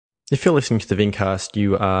If you're listening to the Vincast,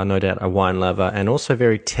 you are no doubt a wine lover and also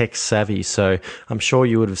very tech savvy. So I'm sure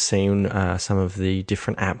you would have seen some of the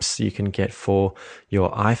different apps you can get for your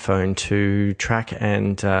iPhone to track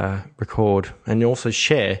and record and also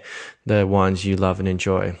share the wines you love and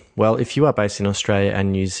enjoy. Well, if you are based in Australia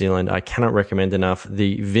and New Zealand, I cannot recommend enough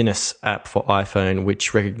the Vincast app for iPhone,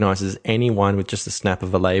 which recognizes any wine with just a snap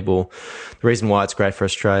of a label. The reason why it's great for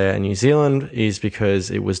Australia and New Zealand is because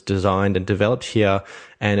it was designed and developed here,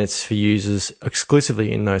 and it's for users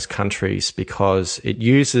exclusively in those countries because it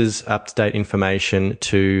uses up-to-date information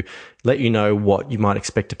to let you know what you might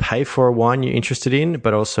expect to pay for a wine you're interested in,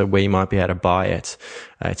 but also where you might be able to buy it.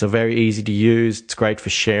 It's a very easy to use. It's great for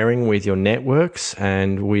sharing with your networks,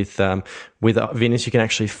 and with Vincast you can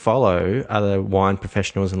actually follow other wine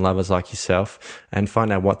professionals and lovers like yourself and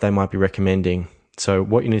find out what they might be recommending. So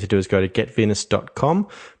what you need to do is go to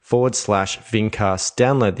getvinus.com/Vincast,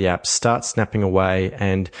 download the app, start snapping away,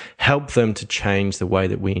 and help them to change the way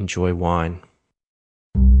that we enjoy wine.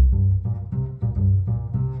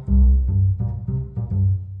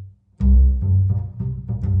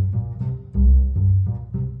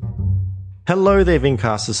 Hello there,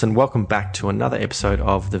 Vincasters, and welcome back to another episode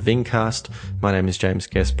of the Vincast. My name is James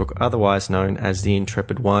Guestbrook, otherwise known as the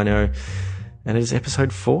Intrepid Wino, and it is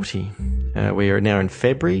episode 40. We are now in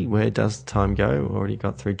February. Where does the time go? Already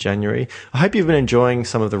got through January. I hope you've been enjoying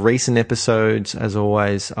some of the recent episodes. As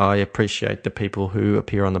always, I appreciate the people who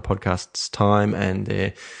appear on the podcast's time and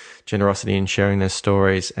their generosity in sharing their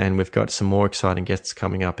stories. And we've got some more exciting guests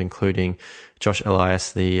coming up, including Josh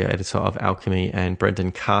Elias, the editor of Alchemy, and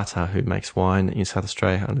Brendan Carter, who makes wine in South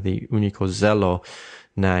Australia under the Unico Zello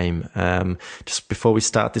name. Just before we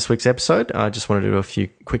start this week's episode, I just wanted to do a few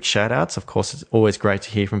quick shout outs. Of course, it's always great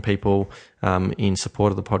to hear from people in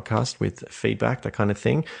support of the podcast with feedback, that kind of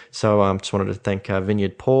thing. So just wanted to thank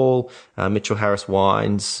Vineyard Paul, Mitchell Harris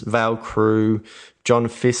Wines, Val Crew, John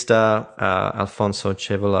Pfister, Alfonso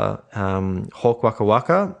Chevola, Hawk Waka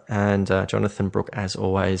Waka, and Jonathan Brook, as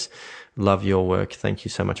always. Love your work. Thank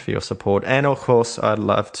you so much for your support. And of course, I'd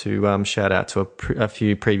love to shout out to a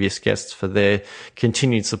few previous guests for their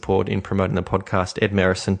continued support in promoting the podcast. Ed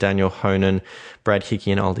Merrison, Daniel Honan, Brad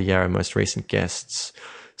Hickey, and Alder Yarra, most recent guests.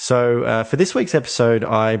 So for this week's episode,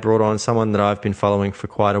 I brought on someone that I've been following for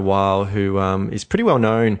quite a while who is pretty well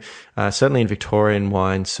known, certainly in Victorian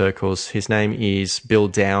wine circles. His name is Bill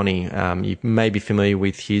Downie. You may be familiar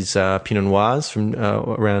with his pinot noirs from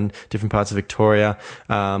around different parts of Victoria,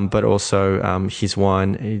 but also his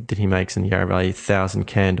wine that he makes in the Yarra Valley, 1,000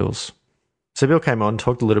 Candles. So Bill came on,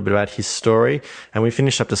 talked a little bit about his story, and we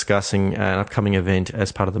finished up discussing an upcoming event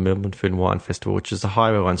as part of the Melbourne Food and Wine Festival, which is the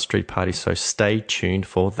Highway 1 Street Party, so stay tuned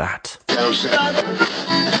for that.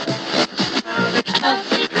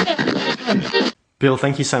 Bill,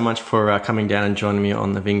 thank you so much for coming down and joining me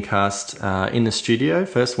on the Vincast in the studio.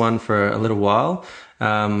 First one for a little while,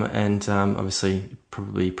 and obviously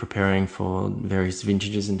probably preparing for various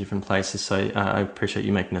vintages in different places, so I appreciate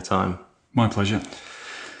you making the time. My pleasure.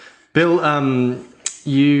 Bill,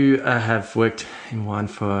 you have worked in wine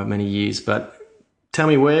for many years, but tell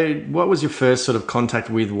me, what was your first sort of contact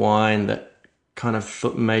with wine that kind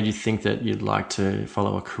of made you think that you'd like to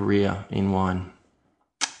follow a career in wine?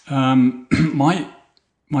 My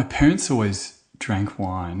parents always drank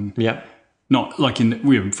wine. Yep. Not like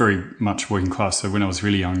we were very much working class, so when I was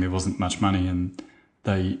really young, there wasn't much money, and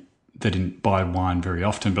they didn't buy wine very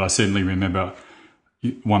often. But I certainly remember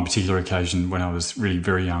one particular occasion when I was really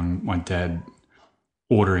very young, my dad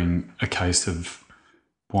ordering a case of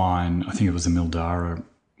wine. I think it was a Mildara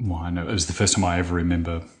wine. It was the first time I ever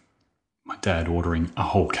remember my dad ordering a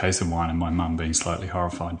whole case of wine and my mum being slightly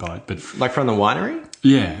horrified by it. But like from the winery?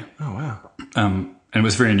 Yeah. Oh, wow. And it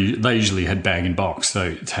was very unusual. They usually had bag and box,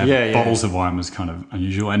 so to have bottles of wine was kind of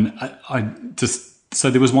unusual. And so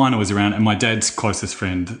there was wine always around, and my dad's closest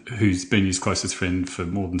friend, who's been his closest friend for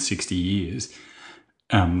more than 60 years,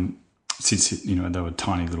 since, they were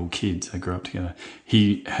tiny little kids, they grew up together.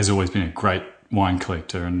 He has always been a great wine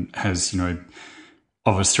collector and has, of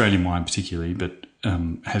Australian wine particularly, but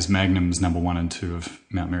has Magnums No. 1 and 2 of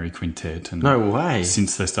Mount Mary Quintet. And no way.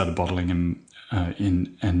 Since they started bottling them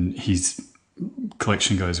and his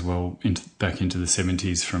collection goes back into the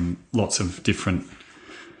 70s from lots of different,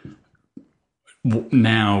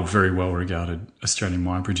 now very well regarded Australian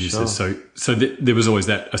wine producers. Sure. So there was always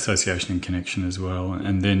that association and connection as well.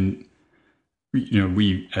 And then,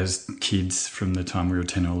 we as kids from the time we were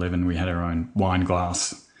 10 or 11, we had our own wine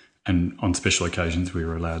glass, and on special occasions we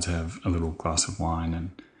were allowed to have a little glass of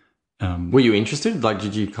wine. And were you interested? Like,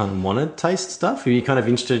 did you kind of want to taste stuff? Were you kind of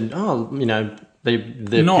interested?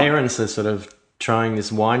 The parents are sort of trying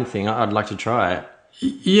this wine thing. I'd like to try it.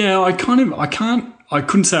 Yeah, I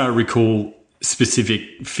couldn't say I recall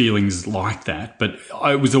specific feelings like that, but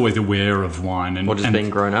I was always aware of wine. Or just being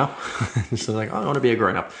grown up? So like, I want to be a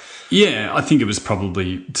grown up. Yeah, I think it was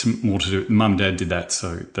probably more to do. Mum and Dad did that,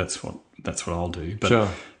 so that's what I'll do. But sure.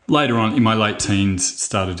 Later on, in my late teens,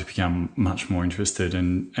 started to become much more interested,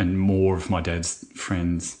 and more of my dad's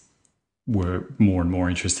friends were more and more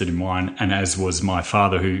interested in wine, and as was my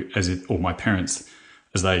father, or my parents,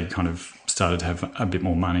 as they kind of started to have a bit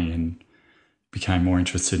more money and became more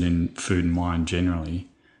interested in food and wine generally.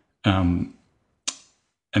 And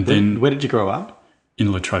then... Where did you grow up?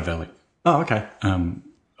 In Latrobe Valley. Oh, okay.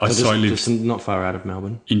 I lived just not far out of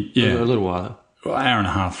Melbourne. A little while. An hour and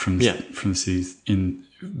a half from the cities. In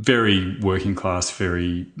very working class,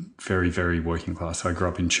 very, very, very working class. I grew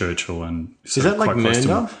up in Churchill and... Is that like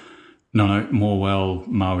Mernda? No, Morwell,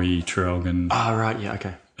 Maui, Traralgon. Oh, right, yeah,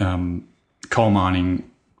 okay. Coal mining,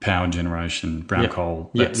 power generation, brown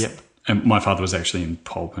coal. Yep. And my father was actually in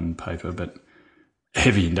pulp and paper, but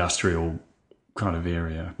heavy industrial kind of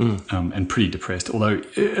area, and pretty depressed. Although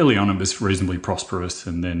early on it was reasonably prosperous,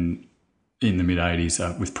 and then in the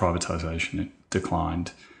mid-'80s with privatisation it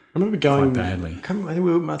declined. I remember going quite badly.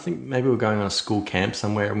 I think maybe we were going on a school camp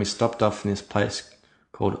somewhere, and we stopped off in this place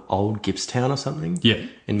called Old Gippstown or something. Yeah.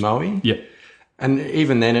 In Maui. Yeah. And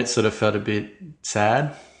even then it sort of felt a bit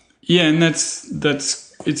sad. Yeah, and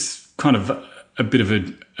it's kind of a bit of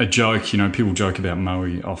a joke. You know, people joke about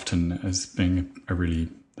Maui often as being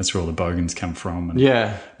that's where all the bogans come from. And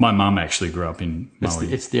yeah. My mum actually grew up in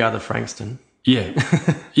Maui. It's the other Frankston. Yeah.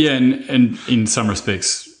 Yeah, and in some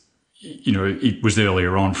respects, you know, it was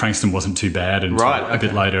earlier on. Frankston wasn't too bad until a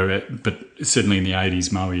bit later, but certainly in the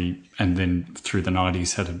 80s, Maui and then through the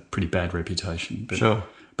 90s had a pretty bad reputation. But, sure.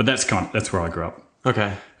 But that's where I grew up.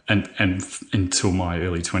 Okay. And until my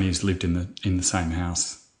early 20s, lived in the same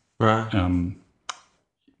house. Right.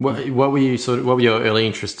 What were your early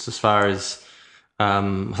interests as far as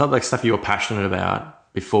like stuff you were passionate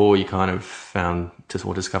about before you kind of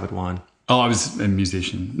discovered wine? Oh, I was a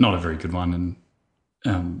musician, not a very good one,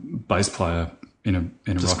 and bass player in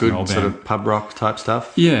a just rock and roll band. Sort of pub rock type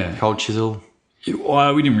stuff. Yeah, Cold Chisel.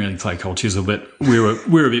 Well, we didn't really play Cold Chisel, but we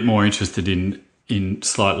were a bit more interested in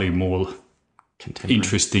slightly more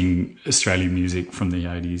interesting Australian music from the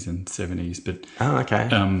 80s and 70s. But okay.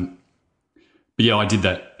 But yeah, I did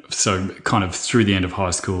that. So kind of through the end of high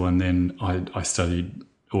school, and then I studied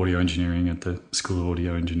audio engineering at the School of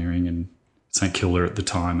Audio Engineering in St Kilda at the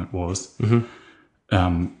time it was.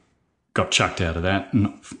 Mm-hmm. Got chucked out of that.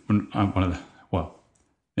 And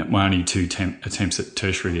my only two attempts at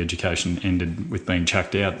tertiary education ended with being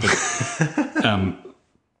chucked out.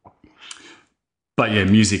 But yeah,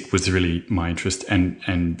 music was really my interest, and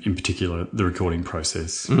in particular the recording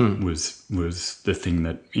process was the thing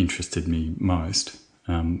that interested me most.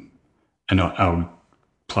 And I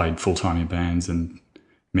played full-time in bands and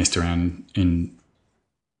messed around in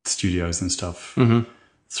studios and stuff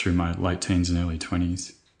through my late teens and early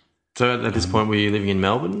 20s. So at this point, were you living in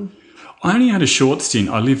Melbourne? I only had a short stint.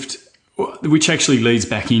 I lived, which actually leads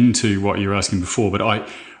back into what you were asking before, but I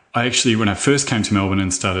actually, when I first came to Melbourne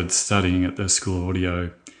and started studying at the School of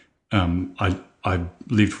Audio, I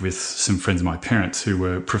lived with some friends of my parents who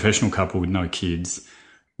were a professional couple with no kids,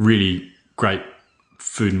 really great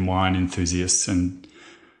food and wine enthusiasts, and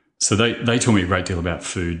so they taught me a great deal about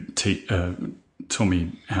food. Taught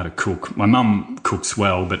me how to cook. My mum cooks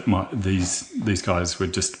well, but these guys were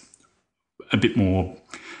just a bit more,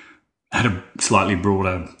 had a slightly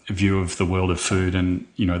broader view of the world of food, and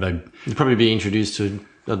you know you'd probably be introduced to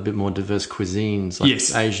a bit more diverse cuisines, like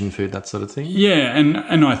Asian food, that sort of thing. Yeah,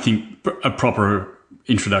 and I think a proper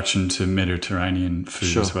introduction to Mediterranean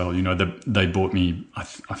food as well. You know, they bought me, I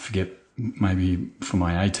forget, maybe for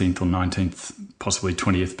my 18th or 19th, possibly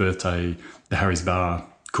 20th birthday, the Harry's Bar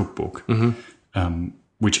cookbook,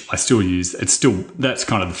 which I still use. That's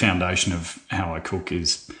kind of the foundation of how I cook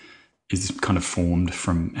is kind of formed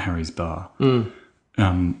from Harry's Bar.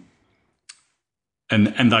 And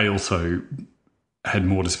they also had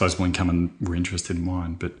more disposable income and were interested in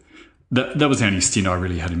wine, but that was the only stint I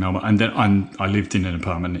really had in Melbourne. And then I lived in an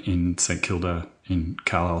apartment in St Kilda in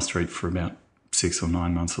Carlisle Street for about 6 or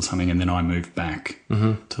 9 months or something, and then I moved back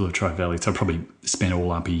to Latrobe Valley. So I probably spent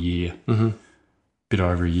all up a year, bit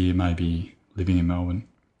over a year maybe, living in Melbourne.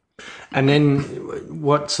 And then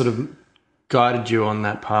what sort of guided you on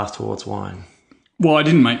that path towards wine? Well, I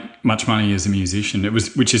didn't make much money as a musician,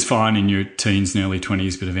 which is fine in your teens and early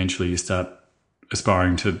 20s, but eventually you start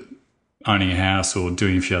aspiring to owning a house or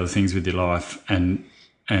doing a few other things with your life, and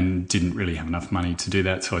didn't really have enough money to do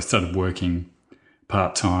that. So I started working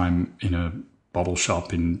part-time in a bottle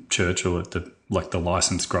shop in Churchill at the like the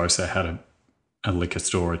licensed grocer had a liquor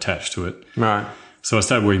store attached to it. Right. So I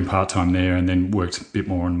started working part-time there and then worked a bit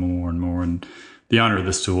more and more and more. And the owner of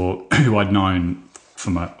the store, who I'd known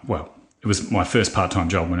it was my first part-time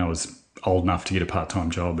job when I was old enough to get a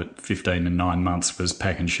part-time job at 15 and 9 months, was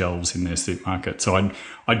packing shelves in their supermarket. So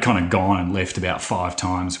I'd kind of gone and left about 5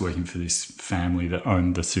 times working for this family that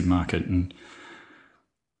owned the supermarket. And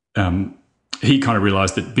he kind of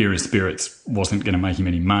realised that beer and spirits wasn't going to make him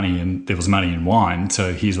any money, and there was money in wine.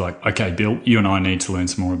 So he's like, okay, Bill, you and I need to learn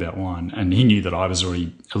some more about wine. And he knew that I was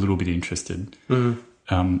already a little bit interested.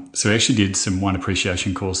 Mm-hmm. So I actually did some wine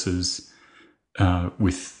appreciation courses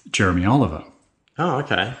with Jeremy Oliver. Oh,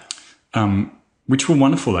 okay. Which were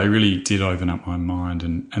wonderful. They really did open up my mind.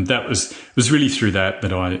 And that was really through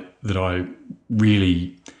that I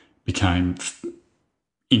really became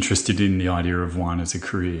interested in the idea of wine as a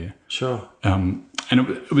career. Sure. And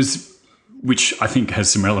it was, which I think has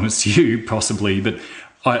some relevance to you possibly, but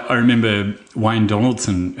I remember Wayne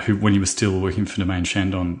Donaldson, who, when he was still working for Domaine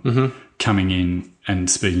Chandon, mm-hmm. coming in and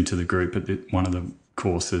speaking to the group at one of the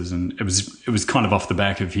courses, and it was kind of off the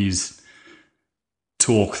back of his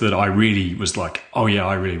talk that I really was like, oh yeah,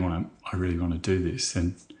 I really want to do this,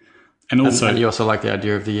 and also, and you also like the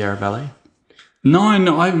idea of the Yarra Valley.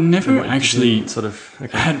 No, I've never actually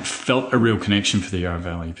had felt a real connection for the Yarra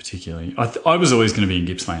Valley particularly. I was always going to be in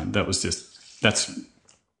Gippsland. That's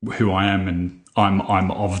who I am, and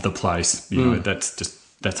I'm of the place. You know,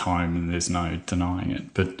 that's home, and there's no denying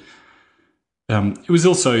it. But it was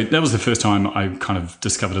also, that was the first time I kind of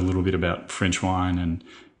discovered a little bit about French wine, and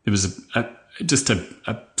it was just a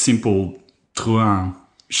simple Drouin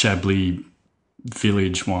Chablis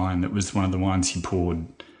village wine that was one of the wines he poured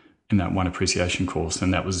in that wine appreciation course,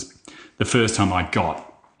 and that was the first time I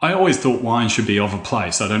always thought wine should be of a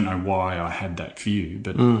place. I don't know why I had that view,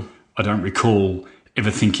 but I don't recall ever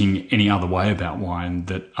thinking any other way about wine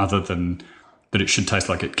other than that it should taste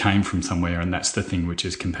like it came from somewhere, and that's the thing which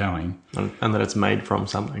is compelling. And that it's made from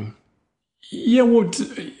something. Yeah, well,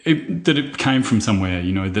 that it came from somewhere,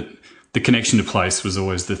 you know, that the connection to place was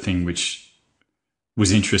always the thing which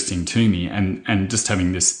was interesting to me, and just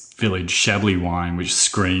having this village Chablis wine which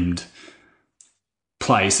screamed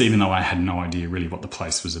place, even though I had no idea really what the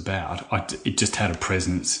place was about. It just had a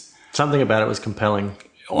presence. Something about it was compelling.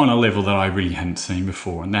 On a level that I really hadn't seen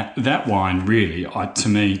before. And that wine really, to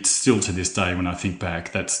me, still to this day when I think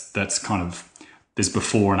back, that's kind of, there's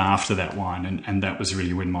before and after that wine, and that was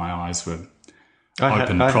really when my eyes were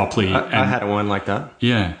opened properly. I had a wine like that.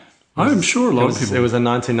 Yeah. I'm sure a lot of people. It was a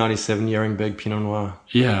 1997 Yeringberg Pinot Noir.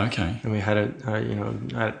 Yeah, okay. And we had it,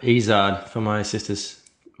 at Izard for my younger sister's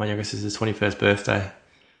 21st birthday,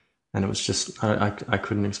 and it was just I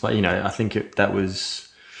couldn't explain. I think that was,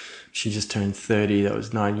 she just turned 30. That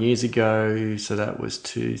was 9 years ago, so that was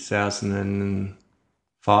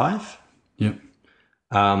 2005. Yep.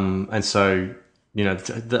 And so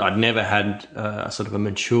I'd never had sort of a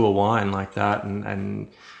mature wine like that, and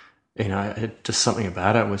it just something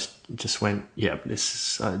about it was just went, yeah,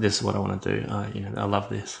 this is what I want to do. I love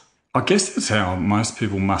this. I guess that's how most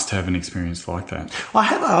people must have an experience like that. I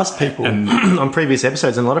have asked people on previous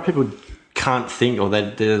episodes, and a lot of people can't think, or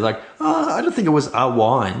they're like, oh, I don't think it was a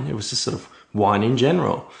wine. It was just sort of wine in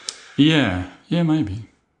general. Yeah, maybe.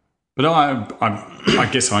 But I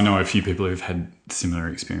guess I know a few people who've had similar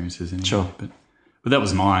experiences. Anyway, sure. But that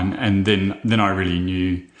was mine, and then I really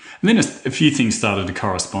knew. And then a few things started to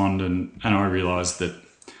correspond, and I realised that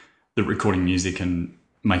recording music and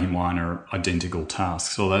making wine are identical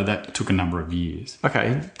tasks, although that took a number of years.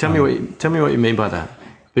 Okay, tell me what you mean by that.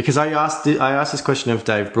 Because I asked this question of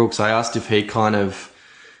Dave Brooks. I asked if he kind of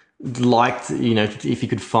liked, if he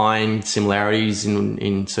could find similarities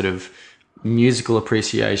in sort of musical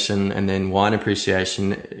appreciation and then wine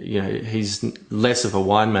appreciation. He's less of a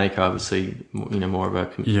winemaker, obviously, more of a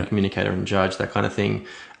communicator and judge, that kind of thing,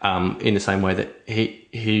 in the same way that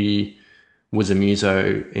he was a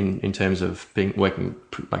muso in terms of working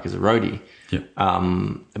like as a roadie. Yeah.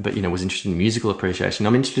 But was interested in musical appreciation.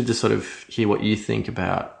 I'm interested to sort of hear what you think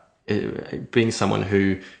about being someone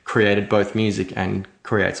who created both music and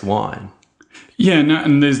creates wine. Yeah, no,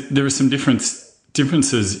 and there are some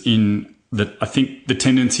differences in that. I think the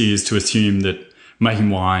tendency is to assume that making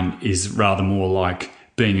wine is rather more like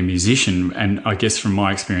being a musician, and I guess from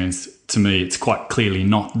my experience, to me, it's quite clearly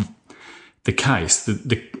not the case.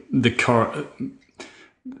 The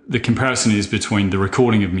comparison is between the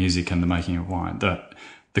recording of music and the making of wine.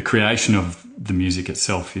 The creation of the music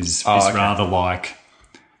itself is rather like,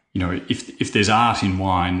 if there's art in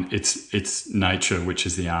wine, it's nature which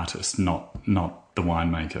is the artist, not the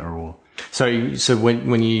winemaker. Or so when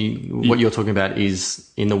what you're talking about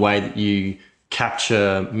is in the way that you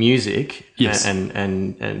capture music Yes.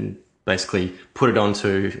 and basically put it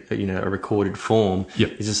onto, a recorded form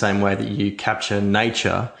is the same way that you capture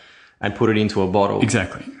nature and put it into a bottle.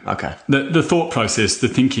 Exactly. Okay. The thought process, the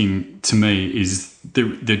thinking to me is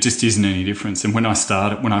there just isn't any difference. And when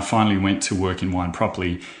I finally went to work in wine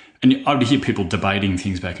properly, and I would hear people debating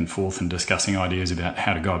things back and forth and discussing ideas about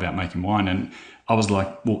how to go about making wine. And I was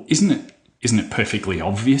like, well, isn't it perfectly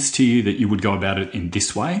obvious to you that you would go about it in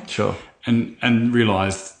this way? Sure. And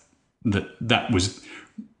realised that was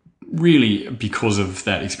really because of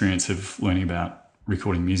that experience of learning about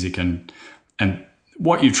recording music and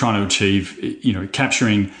what you're trying to achieve,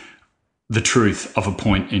 capturing the truth of a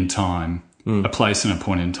point in time, a place and a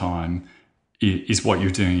point in time is what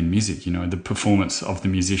you're doing in music. The performance of the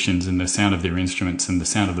musicians and the sound of their instruments and the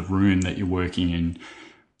sound of the room that you're working in,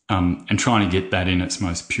 and trying to get that in its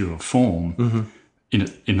most pure form,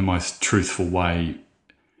 in the most truthful way,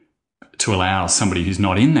 to allow somebody who's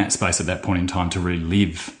not in that space at that point in time to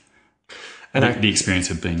relive the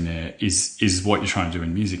experience of being there is what you're trying to do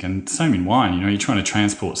in music. And same in wine, you're trying to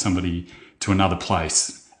transport somebody to another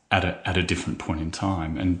place at a different point in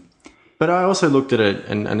time. But I also looked at it,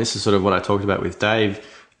 and this is sort of what I talked about with Dave,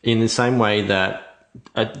 in the same way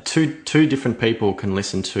that two different people can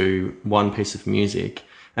listen to one piece of music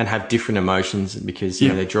and have different emotions because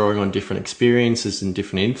they're drawing on different experiences and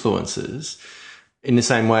different influences. In the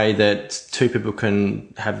same way that two people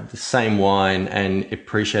can have the same wine and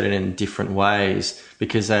appreciate it in different ways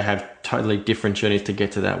because they have totally different journeys to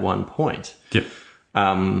get to that one point. Yep.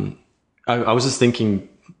 I was just thinking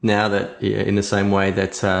now that in the same way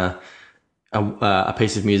that a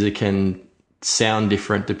piece of music can sound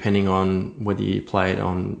different depending on whether you play it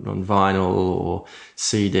on vinyl or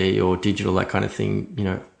CD or digital, that kind of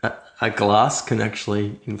thing, a glass can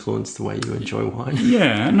actually influence the way you enjoy wine.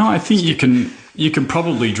 Yeah, no, I think you can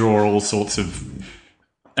probably draw all sorts of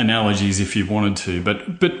analogies if you wanted to, but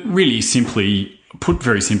really put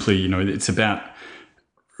very simply, it's about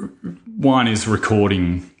wine is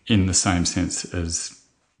recording in the same sense as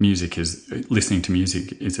music is. Listening to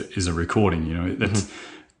music is a recording. That's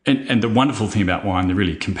and the wonderful thing about wine, the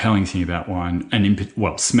really compelling thing about wine,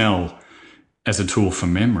 and smell as a tool for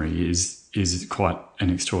memory is quite an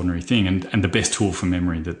extraordinary thing, and the best tool for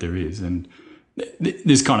memory that there is. And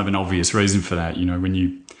there's kind of an obvious reason for that.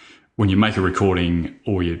 When you make a recording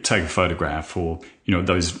or you take a photograph or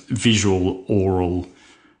those visual oral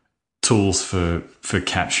tools for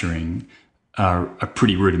capturing are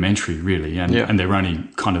pretty rudimentary, really, and they're only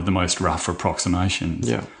kind of the most rough approximations.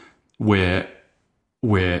 Yeah. Where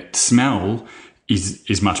smell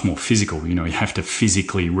is much more physical. You have to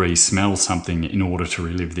physically re-smell something in order to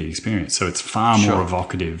relive the experience. So it's far more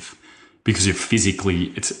evocative because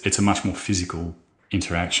it's a much more physical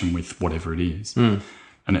interaction with whatever it is. And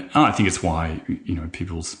I think it's why,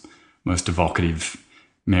 people's most evocative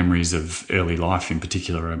memories of early life in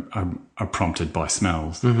particular are prompted by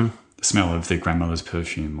smells. The smell of their grandmother's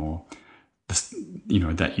perfume or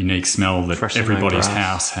that unique smell that freshly everybody's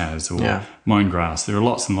house has, or mown grass. There are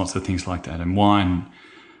lots and lots of things like that. And wine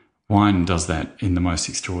does that in the most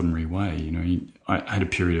extraordinary way. I had a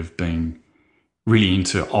period of being really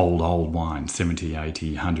into old wine, 70,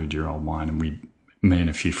 80, 100-year-old wine. And me and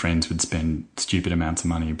a few friends would spend stupid amounts of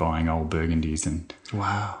money buying old Burgundies. And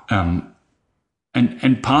wow.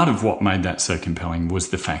 And part of what made that so compelling was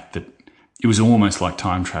the fact that it was almost like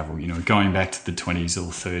time travel, going back to the 20s or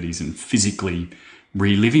 30s and physically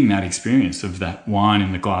reliving that experience of that wine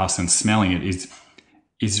in the glass and smelling it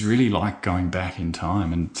is really like going back in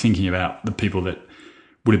time and thinking about the people that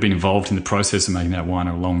would have been involved in the process of making that wine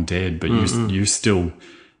are long dead, but you're still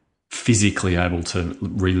physically able to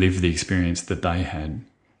relive the experience that they had.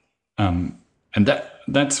 And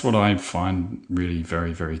that's what I find really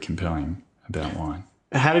very, very compelling about wine.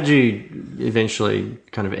 How did you eventually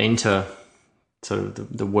kind of enter sort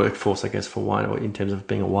of the workforce, I guess, for wine, or in terms of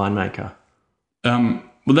being a winemaker?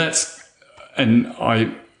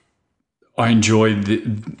 I enjoy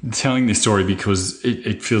telling this story because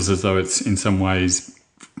it feels as though it's in some ways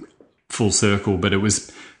full circle, but it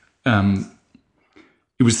was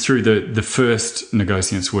through the first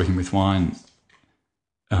negotiants working with wine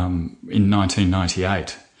in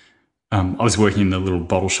 1998. I was working in the little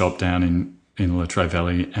bottle shop down in Yarra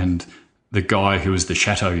Valley, and the guy who was the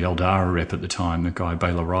Chateau Yaldara rep at the time, the guy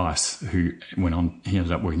Baylor Rice, who he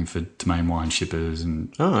ended up working for Domain Wine Shippers,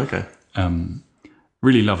 and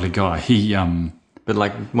really lovely guy. He but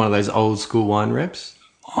like one of those old school wine reps.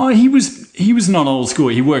 Oh, he was not old school.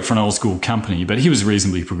 He worked for an old school company, but he was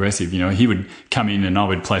reasonably progressive. He would come in and I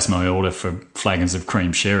would place my order for flagons of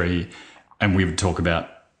cream sherry, and we would talk about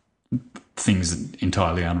things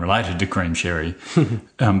entirely unrelated to cream sherry.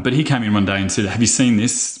 But he came in one day and said, "Have you seen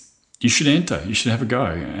this? You should enter. You should have a go."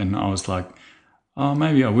 And I was like, "Oh,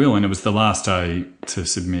 maybe I will." And it was the last day to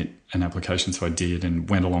submit an application, so I did and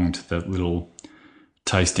went along to the little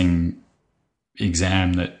tasting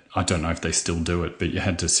exam that I don't know if they still do it, but you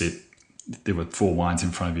had to sit. There were 4 wines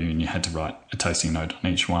in front of you and you had to write a tasting note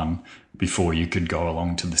on each one before you could go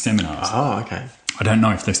along to the seminars. Oh, okay. I don't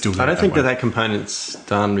know if they still do it. I don't think that component's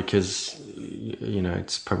done because,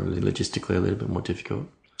 it's probably logistically a little bit more difficult.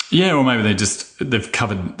 Yeah, or maybe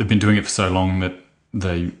they've been doing it for so long that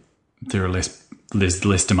there's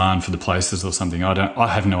less demand for the places or something. I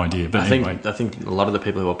have no idea. But anyway. I think a lot of the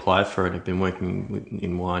people who apply for it have been working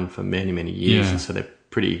in wine for many, many years, and so they're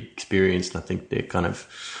pretty experienced. And I think they're kind of,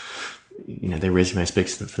 their resume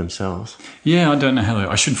speaks for themselves. Yeah, I don't know how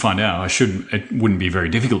I should find out. It wouldn't be very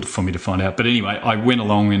difficult for me to find out. But anyway, I went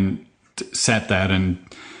along and sat that and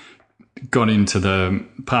got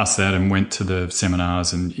past that and went to the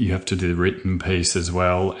seminars, and you have to do the written piece as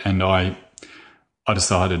well. And I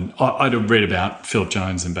decided I'd read about Philip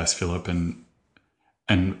Jones and Bass Phillip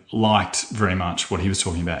and liked very much what he was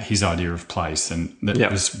talking about, his idea of place, and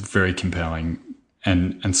that was very compelling.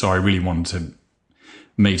 And so I really wanted to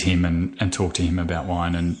meet him and talk to him about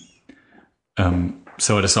wine. And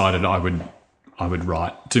so I decided I would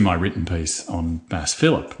do my written piece on Bass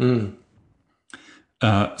Phillip.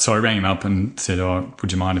 So I rang him up and said, "Oh,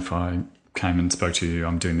 would you mind if I came and spoke to you?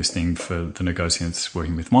 I'm doing this thing for the Negociants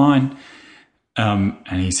working with wine."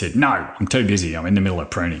 And he said, "No, I'm too busy. I'm in the middle of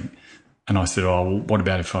pruning." And I said, "Oh, well, what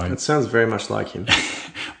about if I..." That sounds very much like him.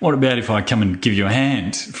 "What about if I come and give you a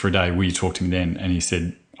hand for a day? Will you talk to me then?" And he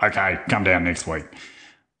said, "Okay, come down next week."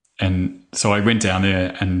 And so I went down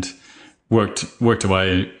there and worked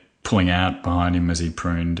away, pulling out behind him as he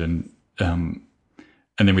pruned.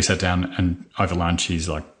 And then we sat down, and over lunch he's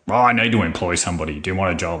like, "Oh, I need to employ somebody. Do you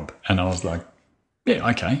want a job?" And I was like, "Yeah,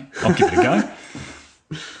 okay, I'll give it a go."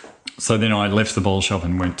 So then I left the bottle shop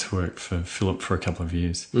and went to work for Philip for a couple of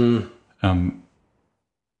years. That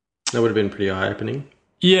would have been pretty eye-opening.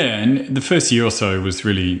 Yeah, and the first year or so was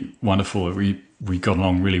really wonderful. We got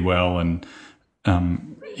along really well, and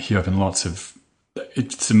he opened lots of,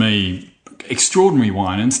 to me, extraordinary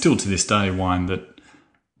wine, and still to this day, wine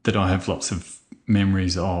that I have lots of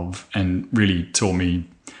memories of, and really taught me.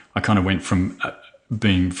 I kind of went from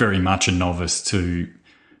being very much a novice to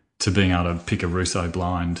being able to pick a Rousseau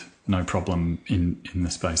blind, no problem, in the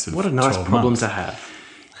space of 12 months. What a nice problem to have.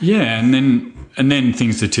 Yeah, and then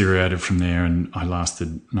things deteriorated from there, and I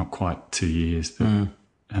lasted not quite 2 years,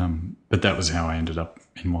 but that was how I ended up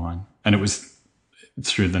in wine, and it was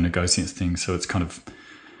through the Negociants thing. So it's kind of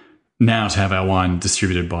now to have our wine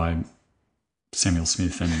distributed by Samuel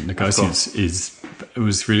Smith and Negociants it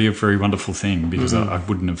was really a very wonderful thing, because I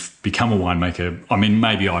wouldn't have become a winemaker. I mean,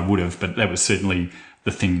 maybe I would have, but that was certainly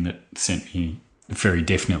the thing that sent me very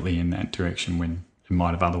definitely in that direction, when it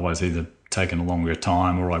might have otherwise either taken a longer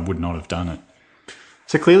time or I would not have done it.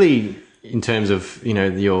 So clearly, in terms of,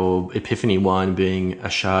 your epiphany wine being a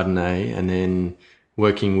Chardonnay, and then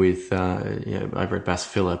working with over at Bass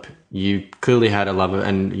Phillip, you clearly had a love of,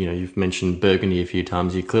 and you've mentioned Burgundy a few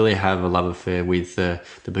times. You clearly have a love affair with the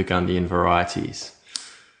Burgundian varieties.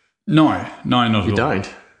 No, not at all. You don't?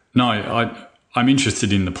 No, I'm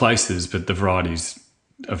interested in the places, but the varieties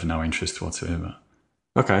of no interest whatsoever.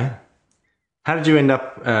 Okay. How did you end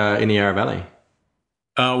up in the Yarra Valley?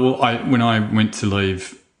 Well, when I went to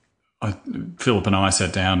leave, Philip and I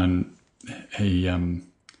sat down, and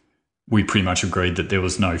we pretty much agreed that there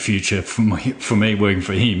was no future for me working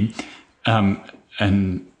for him.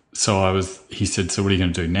 And so he said, "So what are you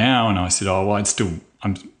going to do now?" And I said, "Oh, well,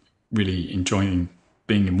 I'm really enjoying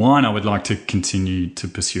being in wine. I would like to continue to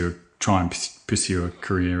try and pursue a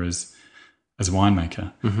career as a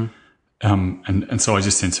winemaker." Mm-hmm. And so I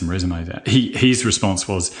just sent some resumes out. His response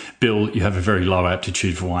was, "Bill, you have a very low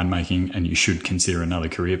aptitude for winemaking, and you should consider another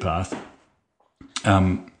career path."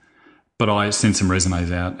 But I sent some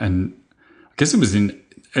resumes out, and I guess it was in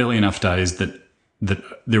early enough days that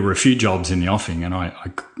there were a few jobs in the offing, and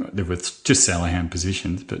there were just Salahan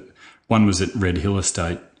positions, but one was at Red Hill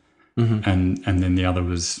Estate, and then the other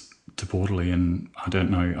was De Bordeley, and I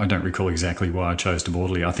don't recall exactly why I chose De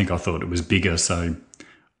Bordeley. I think I thought it was bigger, so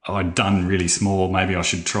I'd done really small. Maybe I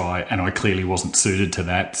should try, and I clearly wasn't suited to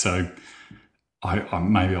that, so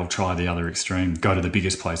maybe I'll try the other extreme, go to the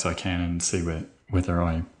biggest place I can and see whether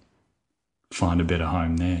I find a better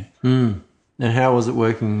home there. Mm. And how was it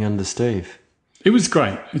working under Steve? It was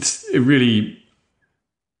great.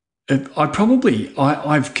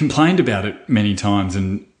 I've complained about it many times,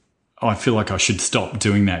 and I feel like I should stop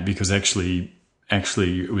doing that, because actually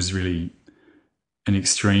it was really an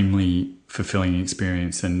extremely fulfilling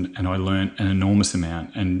experience, and I learned an enormous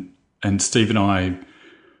amount. And Steve and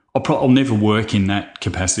I'll never work in that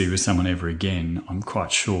capacity with someone ever again, I'm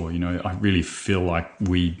quite sure. You know, I really feel like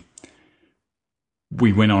we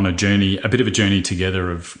went on a bit of a journey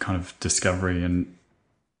together of kind of discovery, and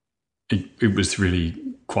it was really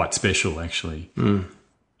quite special, actually.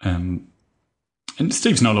 And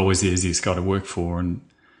Steve's not always the easiest guy to work for, and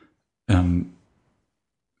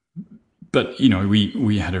but you know,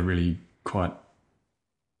 we had a really quite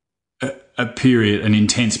an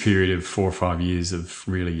intense period of 4 or 5 years of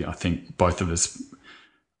really, I think both of us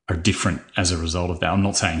are different as a result of that. I'm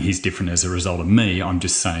not saying he's different as a result of me. I'm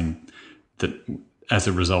just saying that as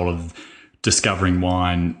a result of discovering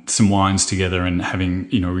some wines together, and having,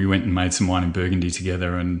 you know, we went and made some wine in Burgundy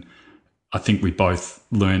together, and I think we both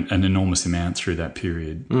learned an enormous amount through that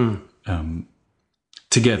period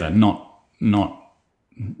together, not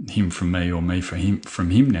him from me or me from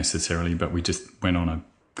him necessarily, but we just went on a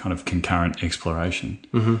kind of concurrent exploration.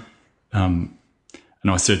 And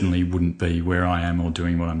I certainly wouldn't be where I am or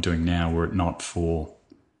doing what I'm doing now were it not for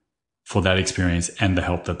that experience and the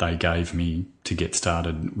help that they gave me to get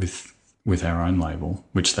started with our own label,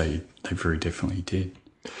 which they very definitely did.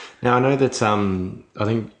 Now, I know that I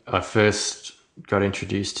think I first got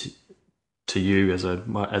introduced to you as a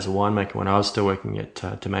winemaker when I was still working at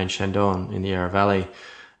Domaine Chandon in the Yarra Valley.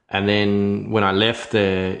 And then when I left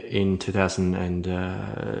there in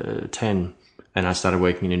 2010 and I started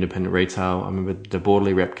working in independent retail, I remember the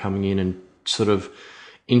Bordelais rep coming in and sort of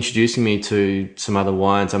introducing me to some other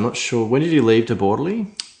wines. I'm not sure. When did you leave to Bordelais?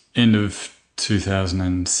 End of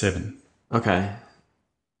 2007. Okay.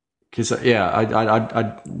 Because,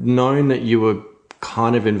 I'd known that you were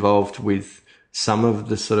kind of involved with some of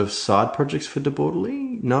the sort of side projects for de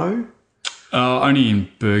Bordelais. No? Only in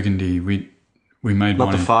Burgundy. We made not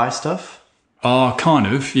one. Not the fire stuff? Oh, kind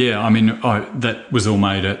of, yeah. I mean, that was all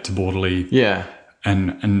made at de Bordelais. Yeah.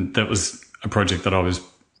 And that was a project that I was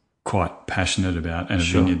quite passionate about, and a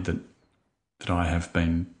vineyard that I have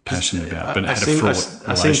been passionate about, but I seem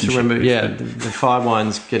to remember, the fire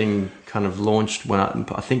wines getting kind of launched when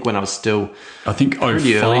I was still. I think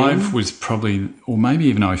 05 was probably, or maybe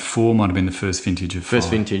even 04 might have been the first vintage of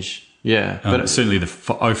First vintage, yeah. But certainly the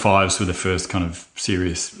 05s were the first kind of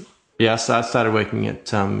serious. Yeah, I started working at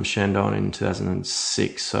Chandon in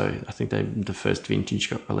 2006, so I think the first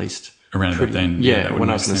vintage got released. Around about then. Yeah, when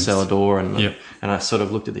I was in the cellar door, and I sort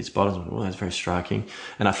of looked at these bottles and went, well, that's very striking.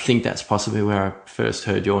 And I think that's possibly where I first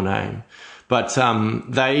heard your name. But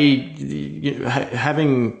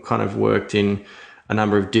having kind of worked in a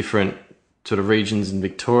number of different sort of regions in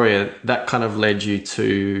Victoria, that kind of led you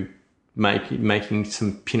to making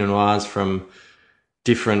some Pinot Noirs from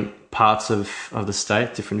different parts of the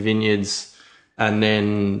state, different vineyards, and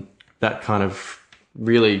then that kind of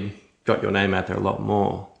really got your name out there a lot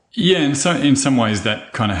more. Yeah, and so in some ways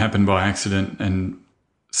that kind of happened by accident, and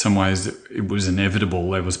some ways it was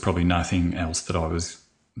inevitable. There was probably nothing else that I was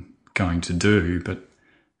going to do. But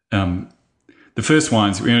the first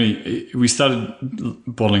wines, we started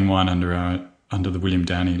bottling wine under the William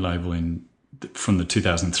Downie label from the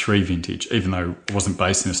 2003 vintage, even though it wasn't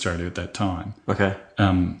based in Australia at that time. Okay.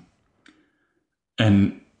 And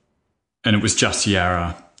it was just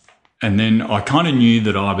Yarra. And then I kind of knew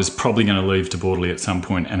that I was probably going to leave to Bordelais at some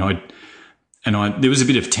point, and there was a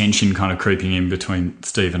bit of tension kind of creeping in between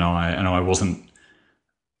Steve and I wasn't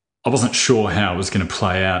sure how it was going to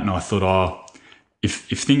play out, and I thought,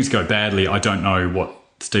 if things go badly, I don't know what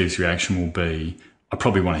Steve's reaction will be. I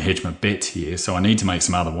probably want to hedge my bets here, so I need to make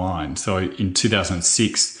some other wine. So in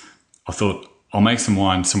 2006, I thought I'll make some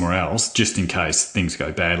wine somewhere else just in case things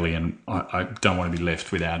go badly, and I don't want to be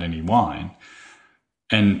left without any wine.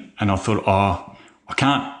 And I thought, I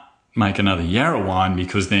can't make another Yarra wine,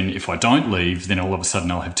 because then if I don't leave, then all of a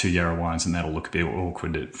sudden I'll have 2 Yarra wines, and that'll look a bit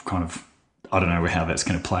awkward. It kind of, I don't know how that's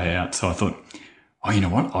going to play out. So I thought, you know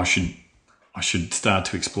what, I should start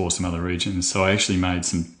to explore some other regions. So I actually made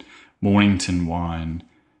some Mornington wine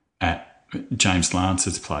at James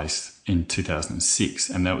Lance's place in 2006,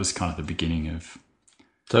 and that was kind of the beginning of.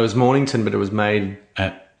 So it was Mornington, but it was made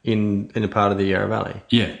in a part of the Yarra Valley.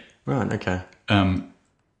 Yeah. Right. Okay.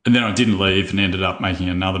 And then I didn't leave and ended up making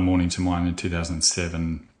another Mornington wine in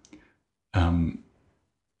 2007, and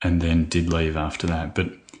then did leave after that.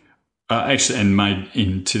 But made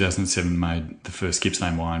in 2007 made the first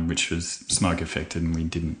Gippsland wine, which was smoke affected, and we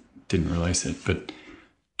didn't release it. But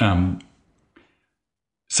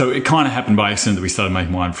so it kind of happened by accident that we started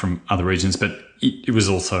making wine from other regions. But it was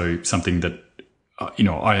also something that I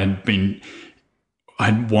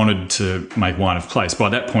had wanted to make wine of place. By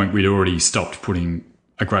that point, we'd already stopped putting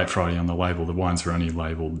a grape variety on the label. The wines were only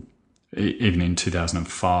labelled, even in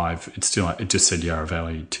 2005, it just said Yarra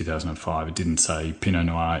Valley 2005. It didn't say Pinot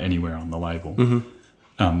Noir anywhere on the label.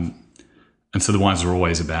 And so the wines are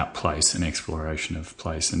always about place and exploration of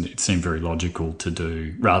place, and it seemed very logical to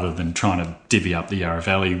do, rather than trying to divvy up the Yarra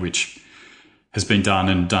Valley, which has been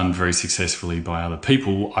done very successfully by other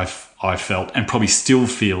people. I felt, and probably still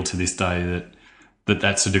feel to this day,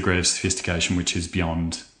 that's a degree of sophistication which is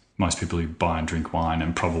beyond most people who buy and drink wine,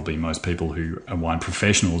 and probably most people who are wine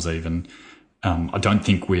professionals even. I don't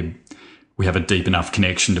think we have a deep enough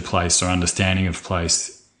connection to place or understanding of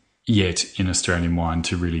place yet in Australian wine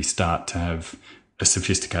to really start to have a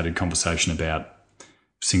sophisticated conversation about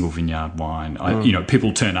single vineyard wine.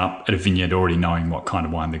 People turn up at a vineyard already knowing what kind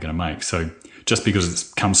of wine they're going to make. So just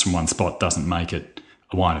because it comes from one spot doesn't make it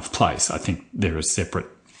a wine of place. I think there are separate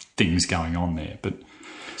things going on there. But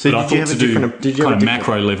I thought to do kind of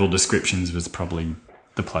macro level descriptions was probably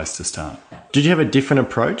the place to start. Did you have a different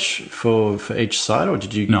approach for each site, or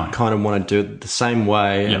did you kind of want to do it the same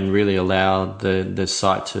way and really allow the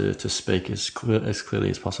site to speak as clearly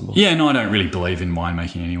as possible? Yeah, no, I don't really believe in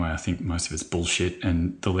winemaking anyway. I think most of it's bullshit,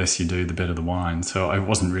 and the less you do, the better the wine. So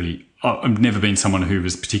I've never been someone who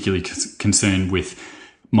was particularly concerned with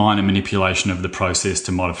minor manipulation of the process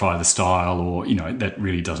to modify the style, or, that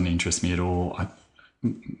really doesn't interest me at all. I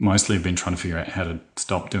mostly have been trying to figure out how to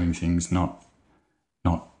stop doing things, not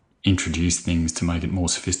introduce things to make it more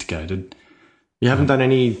sophisticated. You haven't done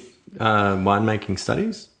any winemaking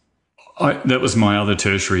studies? That was my other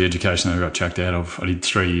tertiary education that I got chucked out of. I did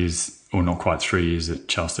 3 years, or not quite 3 years, at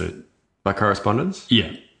Charles. By correspondence?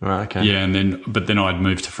 Yeah. Right, okay. Yeah, but then I'd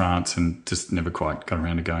moved to France and just never quite got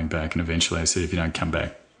around to going back. And eventually I said, if you don't come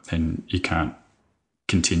back, then you can't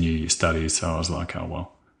continue your studies. So I was like, oh,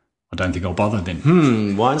 well, I don't think I'll bother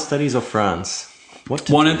then. Wine studies or France? By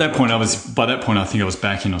that point I think I was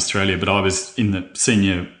back in Australia, but I was in the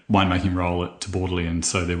senior winemaking role at Bordelais, and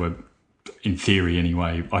so there were, in theory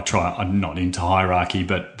anyway, I'm not into hierarchy,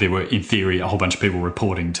 but there were, in theory, a whole bunch of people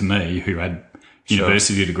reporting to me who had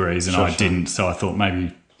university degrees, and I didn't. So I thought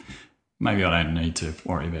maybe I don't need to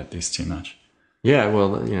worry about this too much. Yeah,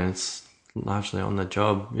 well, it's largely on the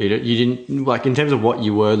job. You didn't, like, in terms of what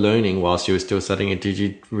you were learning whilst you were still studying it, did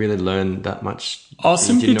you really learn that much?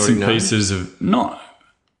 Some bits and pieces of not.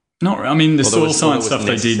 I mean, the soil science stuff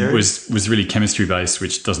they did was really chemistry based,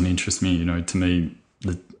 which doesn't interest me. To me,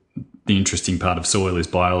 the interesting part of soil is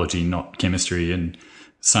biology, not chemistry. And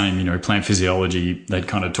same, plant physiology. They'd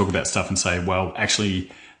kind of talk about stuff and say, well,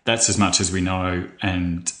 actually, that's as much as we know,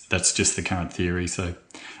 and that's just the current theory. So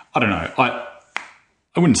I don't know.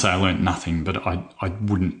 I wouldn't say I learnt nothing, but I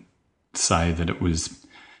wouldn't say that it was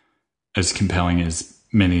as compelling as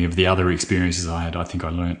many of the other experiences I had. I think I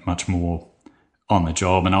learnt much more on the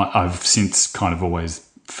job, and I've since kind of always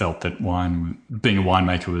felt that being a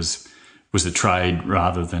winemaker was a trade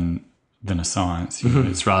rather than a science.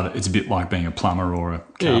 It's a bit like being a plumber or a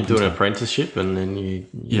carpenter. Yeah, you do an apprenticeship, and then you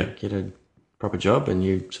get a proper job, and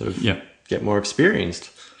you sort of get more experienced.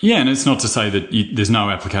 Yeah, and it's not to say that there's no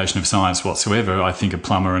application of science whatsoever. I think a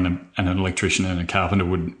plumber and an electrician and a carpenter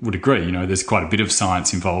would agree. There's quite a bit of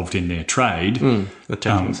science involved in their trade. The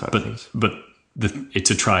technical side of things. But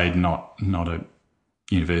it's a trade, not a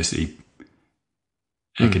university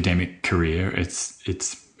academic career. It's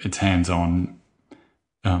hands-on,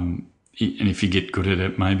 and if you get good at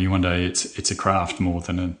it, maybe one day it's a craft more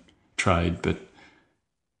than a trade. But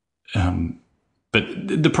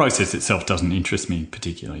the process itself doesn't interest me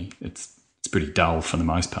particularly. It's pretty dull for the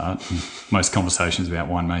most part. Most conversations about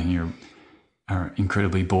winemaking are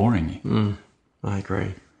incredibly boring. I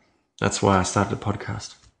agree. That's why I started a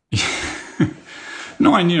podcast.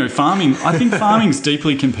 No, and farming. I think farming's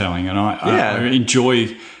deeply compelling, and I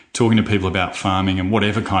enjoy talking to people about farming and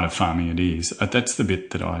whatever kind of farming it is. That's the bit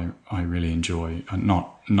that I really enjoy.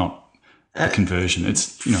 Not the conversion.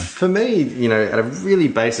 It's for me, at a really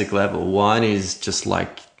basic level, wine is just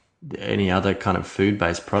like any other kind of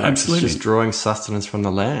food-based product. Absolutely. It's just drawing sustenance from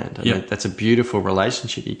the land. And that's a beautiful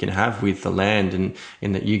relationship you can have with the land, and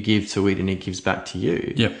in that you give to it and it gives back to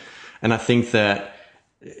you. Yep. And I think that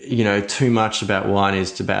too much about wine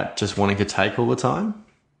is about just wanting to take all the time,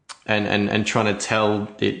 and trying to tell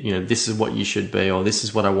it, this is what you should be, or this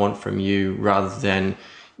is what I want from you, rather than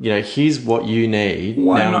here's what you need.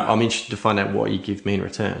 I'm interested to find out what you give me in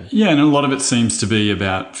return. Yeah, and a lot of it seems to be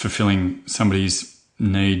about fulfilling somebody's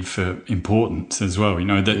need for importance as well.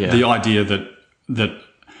 The idea that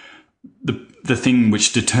the thing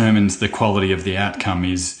which determines the quality of the outcome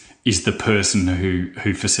is the person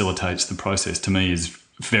who facilitates the process, to me is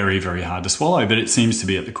very, very hard to swallow, but it seems to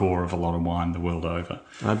be at the core of a lot of wine the world over.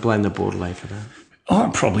 I blame the Bordelais for that. I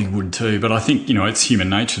probably would too, but I think, it's human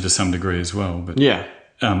nature to some degree as well. But yeah,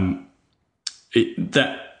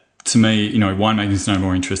 that to me, winemaking is no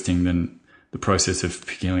more interesting than the process of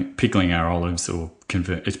pickling our olives or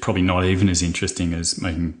convert. It's probably not even as interesting as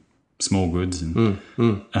making small goods, and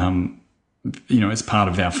it's part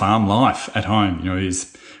of our farm life at home.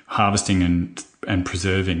 Is harvesting and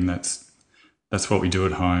preserving. That's what we do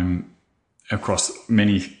at home across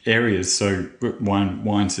many areas. So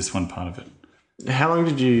wine's just one part of it. How long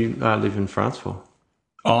did you live in France for?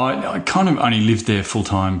 I kind of only lived there full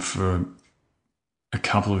time for a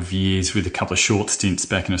couple of years with a couple of short stints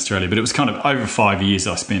back in Australia. But it was kind of over 5 years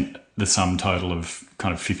I spent the sum total of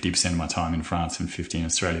kind of 50% of my time in France and 50% in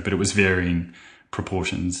Australia. But it was varying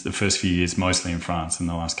proportions. The first few years mostly in France and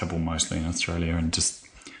the last couple mostly in Australia, and just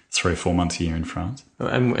 3 or 4 months a year in France.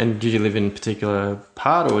 And did you live in a particular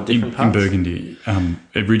part or different parts? In Burgundy.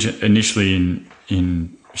 Initially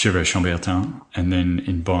in Gevrey-Chambertin, and then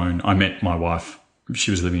in Beaune. I met my wife.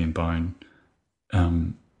 She was living in Beaune,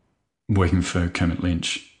 working for Kermit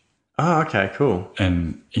Lynch. Oh, okay, cool.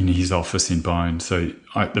 And in his office in Beaune. So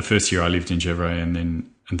the first year I lived in Gevrey, and then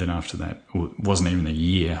after that, it wasn't even a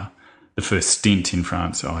year. The first stint in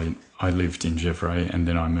France, I lived in Gevrey, and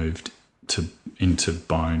then I moved into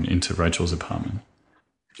Beaune, into Rachel's apartment.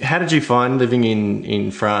 How did you find living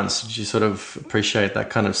in France? Did you sort of appreciate that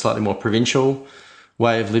kind of slightly more provincial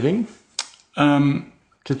way of living?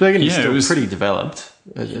 Because Burgundy is still pretty developed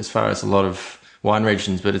as far as a lot of wine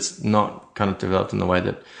regions, but it's not kind of developed in the way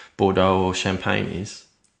that Bordeaux or Champagne is.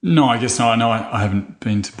 No, I guess not. No, I haven't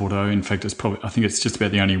been to Bordeaux. In fact, I think it's just about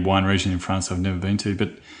the only wine region in France I've never been to.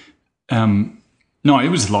 But no, it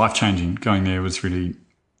was life-changing. Going there was really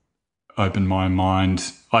opened my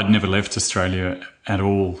mind. I'd never left Australia at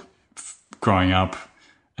all growing up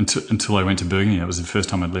until I went to Burgundy. That was the first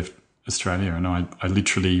time I'd left Australia, and I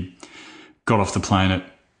literally got off the plane at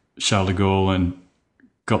Charles de Gaulle and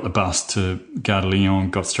got the bus to Gare de Lyon,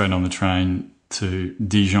 got straight on the train to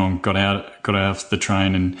Dijon, got out of the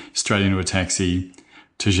train and straight into a taxi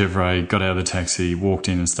to Gevrey, got out of the taxi, walked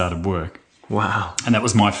in and started work. Wow. And that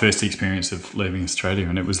was my first experience of leaving Australia,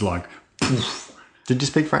 and it was like, poof. Did you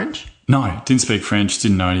speak French? No, didn't speak French,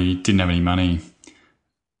 didn't have any money.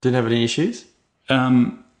 Didn't have any issues?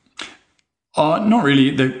 Not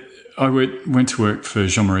really. I went to work for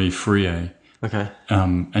Jean-Marie Fourier. Okay.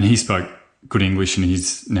 And he spoke good English, and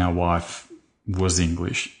his now wife was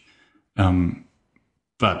English. And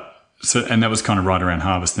that was kind of right around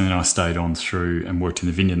harvest. And then I stayed on through and worked in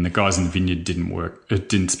the vineyard. And the guys in the vineyard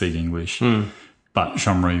didn't speak English. But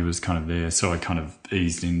Jean-Marie was kind of there, so I kind of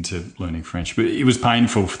eased into learning French. But it was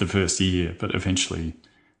painful for the first year, but eventually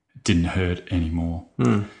it didn't hurt anymore.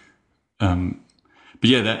 But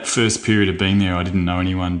yeah, that first period of being there, I didn't know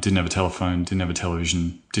anyone, didn't have a telephone, didn't have a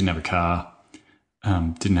television, didn't have a car,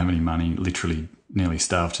 didn't have any money, literally nearly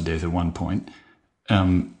starved to death at one point.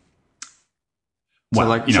 Didn't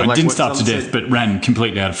starve to death, but ran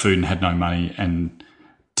completely out of food and had no money, and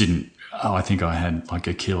I think I had like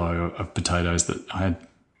a kilo of potatoes that I had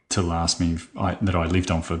to last me, that I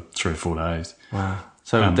lived on for 3 or 4 days. Wow.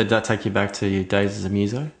 So did that take you back to your days as a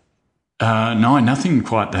muso? No, nothing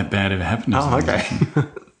quite that bad ever happened. Oh, okay.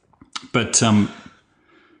 But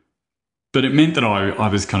it meant that I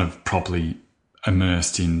was kind of properly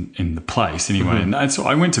immersed in the place anyway. And so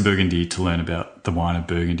I went to Burgundy to learn about the wine of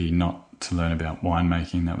Burgundy, not to learn about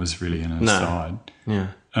winemaking. That was really an aside. Yeah.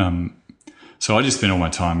 So I just spent all my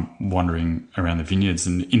time wandering around the vineyards,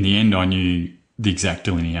 and in the end I knew the exact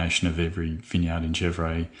delineation of every vineyard in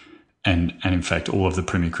Gevrey, and in fact all of the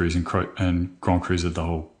Premier Crus and Grand Crus of the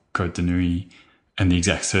whole Côte de Nuit, and the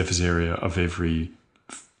exact surface area of every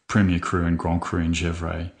Premier Cru and Grand Cru in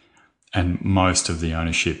Gevrey, and most of the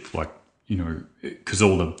ownership, because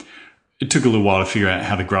it took a little while to figure out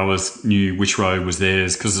how the growers knew which row was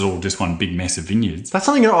theirs, because it's all just one big mess of vineyards. That's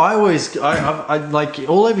something that I like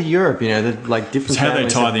all over Europe, different. It's how they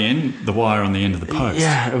tie the wire on the end of the post.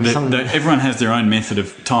 Yeah, everyone has their own method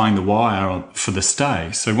of tying the wire for the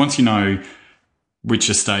stay. So once you know which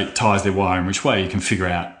estate ties their wire in which way, you can figure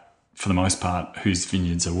out, for the most part, whose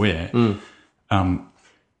vineyards are where.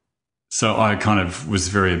 So I kind of was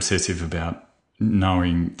very obsessive about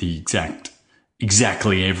knowing the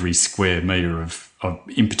exactly every square metre of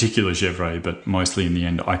in particular Gevrey, but mostly in the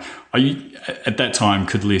end. I at that time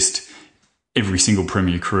could list every single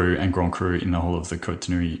Premier Cru and Grand Cru in the whole of the Côte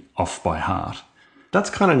de Nuit off by heart. That's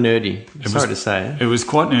kind of nerdy. Sorry to say. It was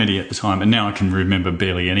quite nerdy at the time, and now I can remember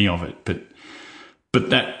barely any of it. But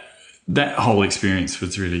that whole experience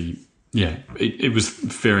was really, it was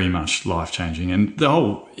very much life-changing. And the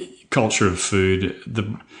whole culture of food,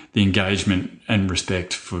 the engagement and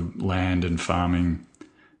respect for land and farming,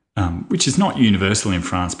 which is not universal in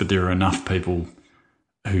France, but there are enough people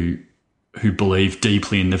who believe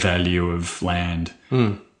deeply in the value of land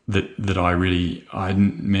that I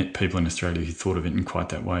hadn't met people in Australia who thought of it in quite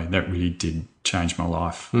that way. That really did change my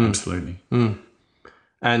life, absolutely.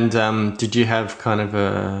 And did you have kind of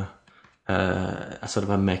a sort of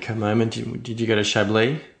a mecca moment? Did you go to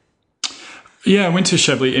Chablis? Yeah, I went to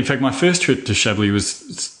Chablis. In fact, my first trip to Chablis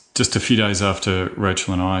was just a few days after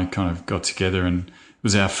Rachel and I kind of got together, and it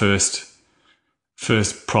was our first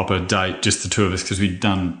proper date, just the two of us, because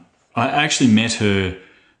I actually met her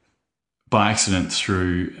by accident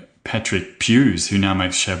through Patrick Pughs, who now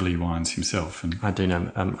makes Chablis wines himself. And I do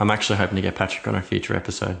know. I'm actually hoping to get Patrick on a future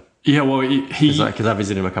episode. Yeah, well, because I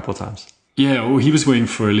visited him a couple of times. Yeah, well, he was working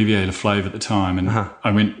for Olivier Leflaive at the time, and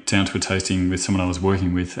I went down to a tasting with someone I was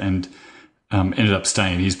working with, and ended up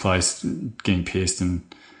staying at his place, getting pissed. And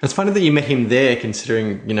it's funny that you met him there,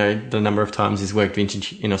 considering the number of times he's worked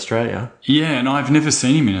vintage in Australia. Yeah, and I've never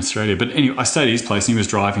seen him in Australia. But anyway, I stayed at his place, and he was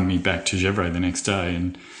driving me back to Gevrey the next day,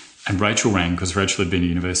 and Rachel rang because Rachel had been to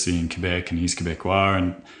university in Quebec, and he's Quebecois,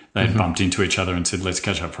 and they had bumped into each other and said, let's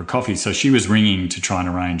catch up for a coffee. So she was ringing to try and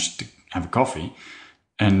arrange to have a coffee.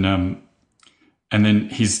 And then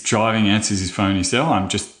he's driving, answers his phone. He said, I'm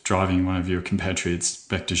just driving one of your compatriots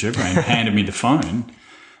back to Gevrey, and handed me the phone.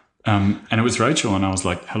 And it was Rachel, and I was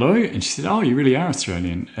like, hello? And she said, oh, you really are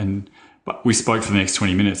Australian. But we spoke for the next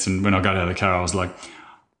 20 minutes, and when I got out of the car, I was like,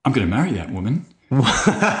 I'm going to marry that woman.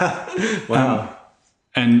 Wow.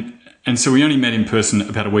 And so we only met in person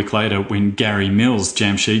about a week later when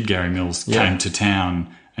Jamshed Gary Mills came to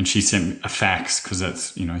town, and she sent me a fax, because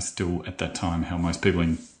that's, still at that time how most people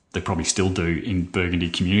they probably still do in Burgundy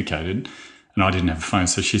communicated, and I didn't have a phone.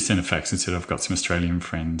 So she sent a fax and said, I've got some Australian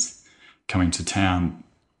friends coming to town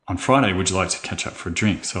on Friday. Would you like to catch up for a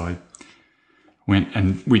drink? So I went,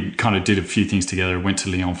 and we kind of did a few things together. Went to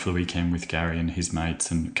Lyon for the weekend with Gary and his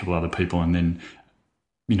mates and a couple of other people. And then,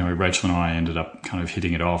 Rachel and I ended up kind of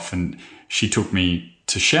hitting it off, and she took me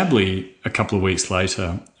to Chablis a couple of weeks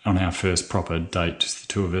later on our first proper date, just the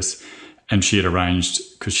two of us. And she had arranged,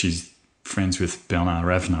 because she's friends with Bernard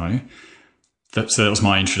Ravenot. So that was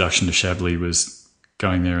my introduction to Chablis, was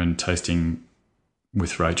going there and tasting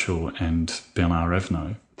with Rachel and Bernard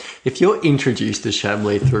Ravenot. If you're introduced to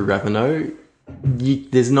Chablis through Ravenot,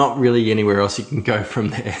 there's not really anywhere else you can go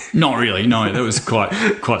from there. Not really, no. That was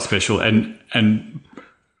quite special. And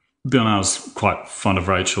Bernard was quite fond of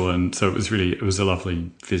Rachel, and so it was a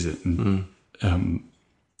lovely visit, and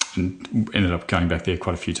ended up going back there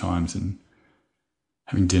quite a few times and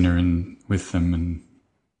having dinner with them, and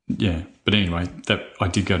yeah. But anyway, that I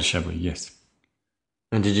did go to Chablis, yes.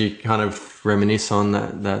 And did you kind of reminisce on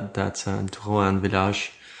that Drouin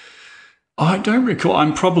village? I don't recall.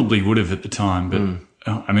 I probably would have at the time, but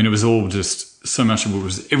it was all just so much of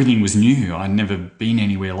it everything was new. I'd never been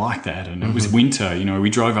anywhere like that, and it was winter. We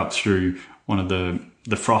drove up through one of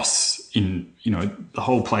the frosts in. The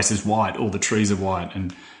whole place is white, all the trees are white,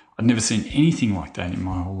 and I'd never seen anything like that in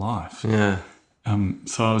my whole life. Yeah.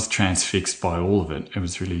 So I was transfixed by all of it. It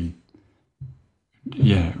was really,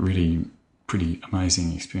 really pretty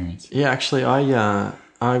amazing experience. Yeah, actually, I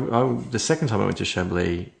the second time I went to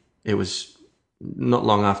Chablis, it was not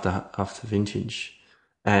long after vintage,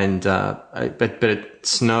 and but it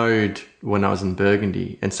snowed when I was in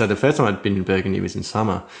Burgundy, and so the first time I'd been in Burgundy was in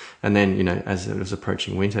summer, and then as it was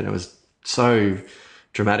approaching winter, and it was so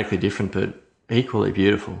dramatically different, but equally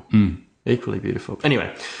beautiful. Equally beautiful.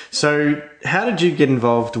 Anyway, so how did you get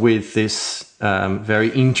involved with this very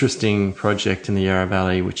interesting project in the Yarra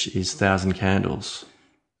Valley, which is 1,000 Candles?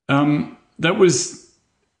 That was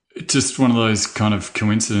just one of those kind of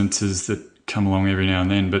coincidences that come along every now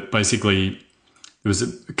and then. But basically, there was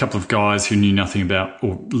a couple of guys who knew nothing about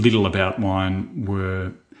or little about wine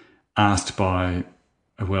were asked by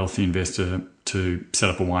a wealthy investor to set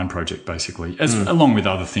up a wine project, basically, along with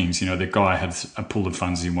other things. The guy had a pool of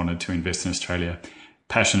funds he wanted to invest in Australia,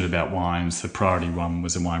 passionate about wines. The priority one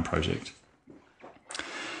was a wine project.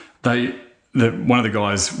 One of the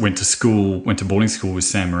guys went to boarding school with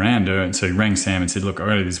Sam Miranda, and so he rang Sam and said, look, I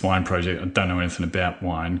got this wine project. I don't know anything about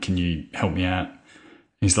wine. Can you help me out? And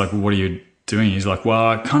he's like, well, what are you doing? He's like,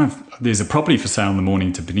 well, there's a property for sale in the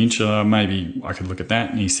Mornington Peninsula. Maybe I could look at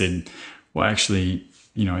that. And he said, well, actually,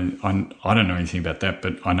 I don't know anything about that,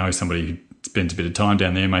 but I know somebody who spends a bit of time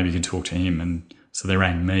down there. Maybe you could talk to him. And so they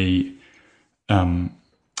rang me, and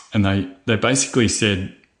they basically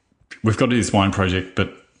said, we've got to do this wine project,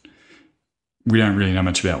 but we don't really know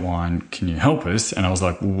much about wine. Can you help us? And I was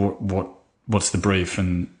like, well, what's the brief?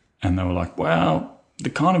 And they were like, well,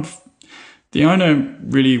 the owner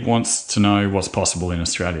really wants to know what's possible in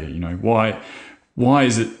Australia. You know, why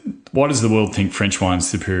does the world think French wine is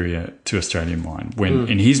superior to Australian wine when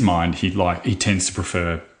in his mind he tends to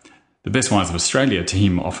prefer the best wines of Australia to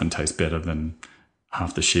him often taste better than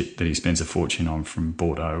half the shit that he spends a fortune on from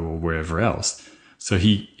Bordeaux or wherever else. So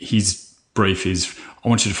his brief is, I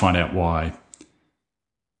want you to find out why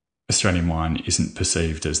Australian wine isn't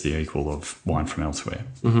perceived as the equal of wine from elsewhere.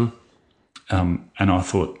 Mm-hmm. And I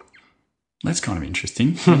thought, that's kind of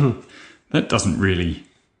interesting. That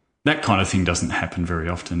kind of thing doesn't happen very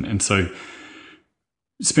often. And so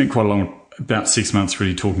spent about 6 months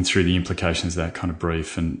really talking through the implications of that kind of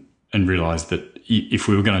brief and realised that if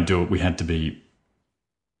we were going to do it, we had to be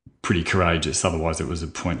pretty courageous. Otherwise, it was a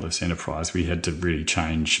pointless enterprise. We had to really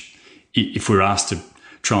change. If we were asked to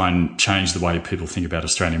try and change the way people think about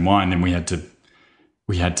Australian wine, then we had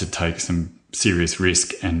to take some serious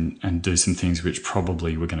risk and do some things which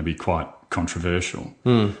probably were going to be quite controversial.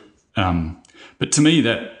 But to me,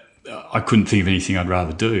 that I couldn't think of anything I'd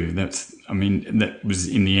rather do. That was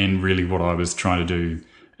in the end really what I was trying to do,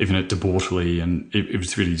 even at De Bortoli, and it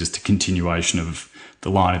was really just a continuation of the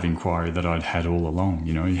line of inquiry that I'd had all along.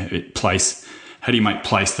 You know, how do you make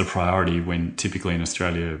place the priority when typically in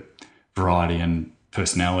Australia variety and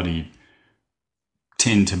personality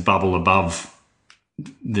tend to bubble above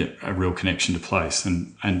a real connection to place,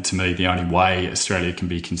 and to me the only way Australia can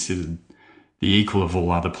be considered the equal of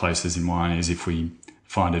all other places in wine is if we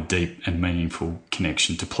find a deep and meaningful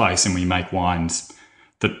connection to place, and we make wines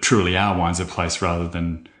that truly are wines of place rather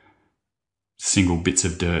than single bits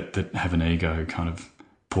of dirt that have an ego kind of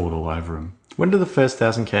poured all over them. When did the first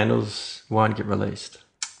 1,000 Candles wine get released?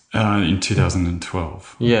 In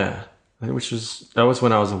 2012. Yeah, that was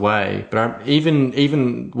when I was away. But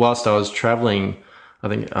even whilst I was traveling, I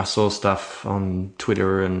think I saw stuff on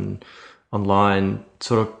Twitter and online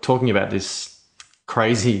sort of talking about this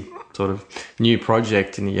crazy sort of new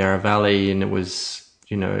project in the Yarra Valley, and it was,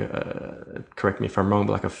 you know, correct me if I'm wrong,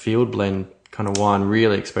 but like a field blend kind of wine,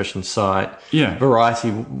 really expression site. Yeah.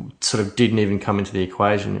 Variety sort of didn't even come into the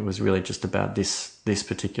equation. It was really just about this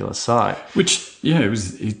particular site. Which, yeah,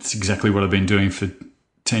 it's exactly what I've been doing for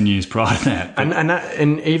 10 years prior to that.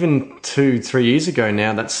 And even 2-3 years ago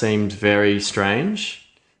now, that seemed very strange.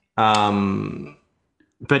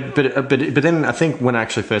 But then I think when I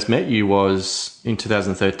actually first met you was in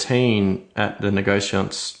 2013 at the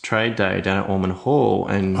Negociants Trade Day down at Ormond Hall,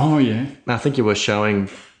 and I think you were showing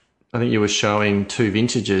 2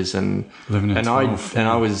 vintages, and 11 and 12,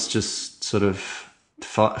 I was just sort of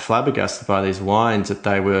flabbergasted by these wines, that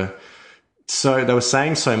they were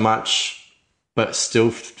saying so much, but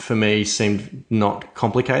still for me seemed not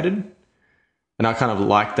complicated, and I kind of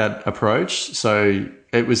liked that approach. So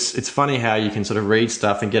it's funny how you can sort of read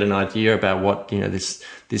stuff and get an idea about what, you know, this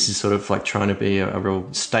is sort of like trying to be a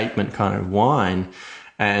real statement kind of wine,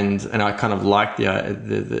 and I kind of liked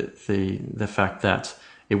the fact that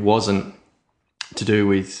it wasn't to do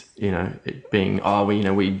with, you know, it being,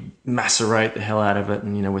 we macerate the hell out of it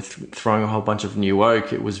and, you know, we're throwing a whole bunch of new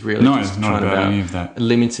oak. It was really just trying about any of that,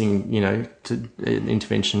 limiting, you know, to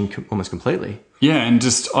intervention almost completely. Yeah, and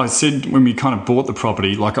just I said when we kind of bought the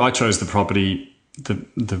property, like I chose the property,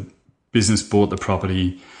 the business bought the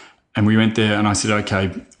property, and we went there and I said,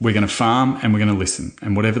 okay, we're going to farm and we're going to listen,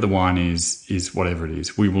 and whatever the wine is whatever it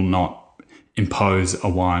is. We will not impose a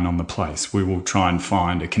wine on the place. We will try and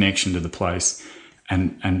find a connection to the place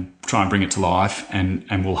and try and bring it to life,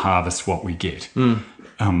 and we'll harvest what we get. And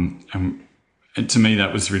to me,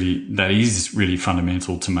 that is really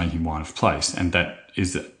fundamental to making wine of place, and that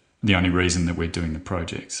is the only reason that we're doing the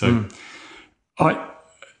project. So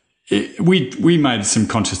we made some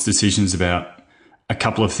conscious decisions about a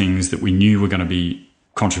couple of things that we knew were going to be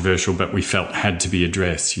controversial, but we felt had to be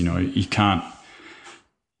addressed. You know, you can't.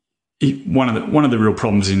 One of the real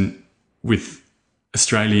problems with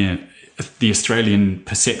the Australian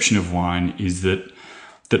perception of wine is that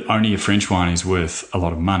only a French wine is worth a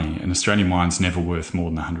lot of money, and Australian wine's never worth more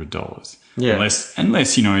than $100. Yeah.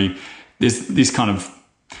 Unless you know, there's this kind of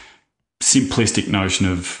simplistic notion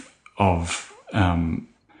of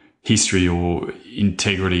history or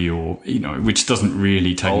integrity, or, you know, which doesn't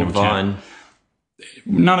really take into account.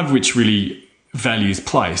 None of which really values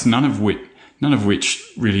place. None of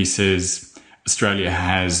which really says Australia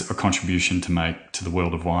has a contribution to make to the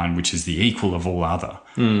world of wine, which is the equal of all other.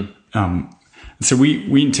 So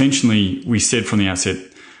we intentionally said from the outset,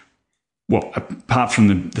 well, apart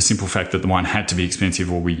from the simple fact that the wine had to be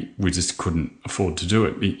expensive, or we just couldn't afford to do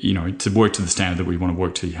it. You know, to work to the standard that we want to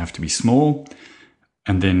work to, you have to be small,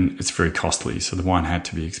 and then it's very costly. So the wine had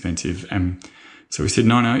to be expensive, and so we said,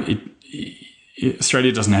 no,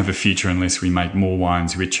 Australia doesn't have a future unless we make more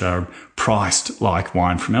wines which are priced like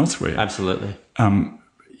wine from elsewhere. Absolutely.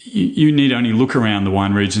 You need only look around the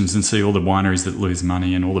wine regions and see all the wineries that lose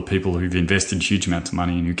money and all the people who've invested huge amounts of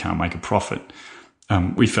money and who can't make a profit.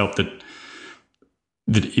 We felt that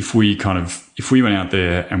if we went out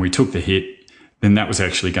there and we took the hit, then that was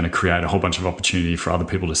actually going to create a whole bunch of opportunity for other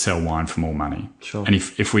people to sell wine for more money. Sure. And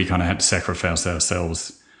if we kind of had to sacrifice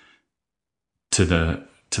ourselves to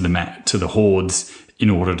the hordes in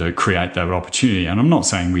order to create that opportunity, and I'm not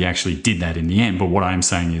saying we actually did that in the end, but what I am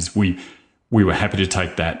saying is we were happy to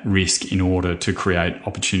take that risk in order to create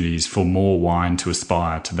opportunities for more wine to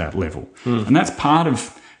aspire to that level. And that's part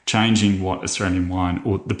of changing what Australian wine,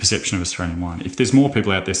 or the perception of Australian wine. If there's more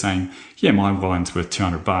people out there saying, yeah, my wine's worth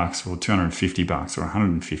 $200 or $250 or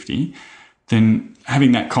 $150, then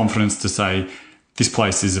having that confidence to say this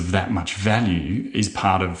place is of that much value is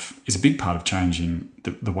a big part of changing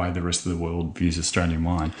the way the rest of the world views Australian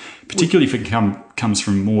wine, particularly if it comes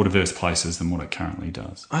from more diverse places than what it currently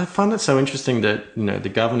does. I find it so interesting that, the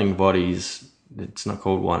governing bodies, it's not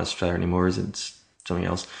called Wine Australia anymore, is it? It's something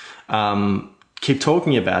else. Keep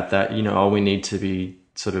talking about that, we need to be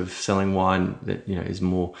sort of selling wine that, is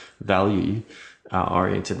more value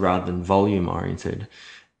oriented rather than volume oriented.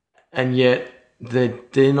 And yet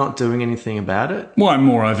they're not doing anything about it. Well, and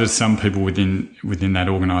moreover, some people within that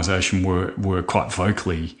organisation were quite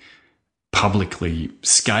vocally, publicly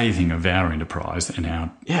scathing of our enterprise and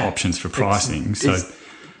our options for pricing. It's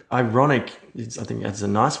ironic. I think that's a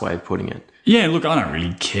nice way of putting it. Yeah, look, I don't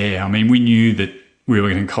really care. I mean, we knew that we were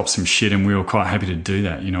going to cop some shit and we were quite happy to do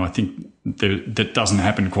that. I think that doesn't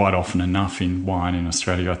happen quite often enough in wine in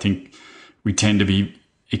Australia. I think we tend to be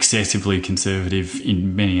excessively conservative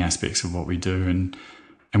in many aspects of what we do,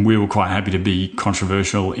 and we were quite happy to be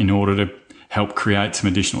controversial in order to help create some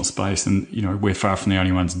additional space. And we're far from the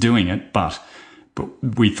only ones doing it, but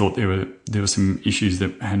we thought there were some issues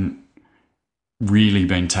that hadn't really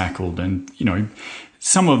been tackled, and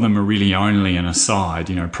some of them are really only an aside.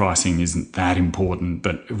 Pricing isn't that important,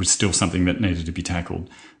 but it was still something that needed to be tackled.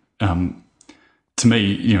 To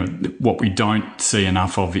me, what we don't see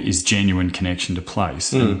enough of is genuine connection to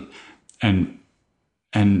place, and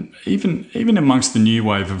even amongst the new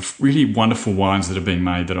wave of really wonderful wines that are being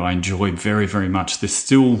made that I enjoy very, very much, they're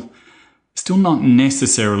still not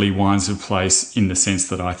necessarily wines of place in the sense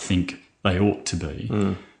that I think they ought to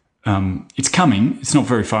be. It's coming. It's not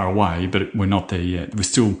very far away, but we're not there yet. We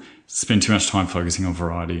still spend too much time focusing on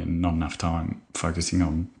variety and not enough time focusing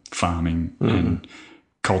on farming and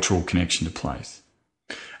cultural connection to place.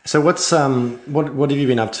 So what's what have you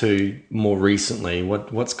been up to more recently?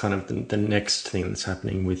 What's kind of the next thing that's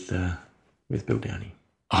happening with Bill Downie?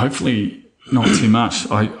 Hopefully not too much.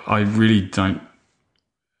 I really don't.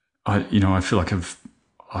 I feel like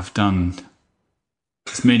I've done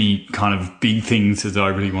as many kind of big things as I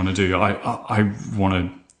really want to do. I want to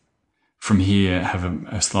from here have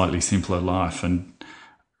a slightly simpler life, and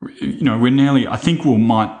we're nearly. I think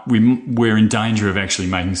we're in danger of actually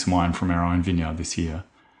making some wine from our own vineyard this year.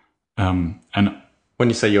 And when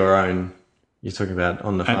you say your own, you're talking about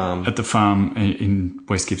on the farm? At the farm in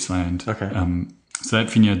West Gippsland. Okay. So that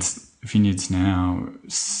vineyard's now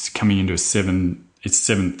coming into its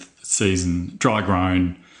seventh season, dry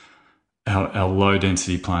grown. Our low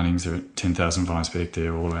density plantings are at 10,000 vines per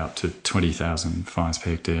hectare, all the way up to 20,000 vines per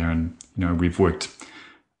hectare. And, we've worked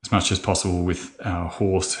as much as possible with our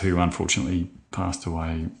horse, who unfortunately passed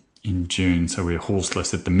away in June. So we're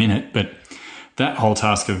horseless at the minute, but that whole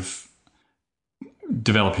task of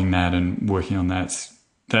developing that and working on that's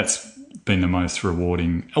been the most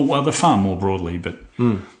rewarding. Well, the farm more broadly, but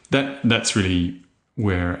that's really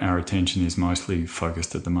where our attention is mostly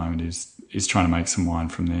focused at the moment, is trying to make some wine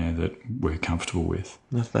from there that we're comfortable with.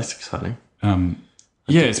 That's exciting.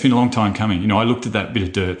 It's been a long time coming. I looked at that bit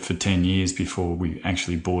of dirt for 10 years before we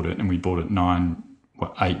actually bought it, and we bought it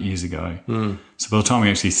 8 years ago. So by the time we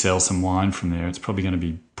actually sell some wine from there, it's probably going to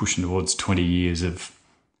be pushing towards 20 years of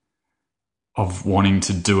wanting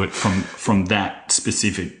to do it from that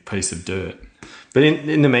specific piece of dirt. But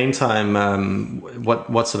in the meantime,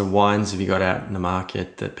 what sort of wines have you got out in the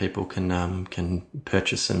market that people can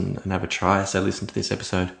purchase and have a try as they listen to this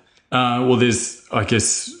episode? Well, there's, I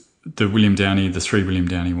guess, the three William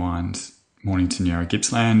Downie wines, Mornington, Yarra,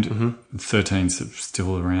 Gippsland. 13's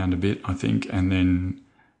still around a bit, I think, and then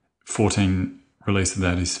 14 release of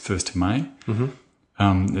that is 1st of May.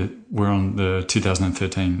 We're on the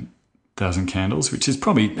 2013 1,000 Candles, which is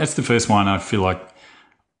that's the first wine I feel like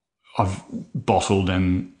I've bottled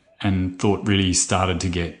and thought really started to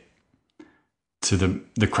get to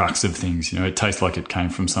the crux of things. It tastes like it came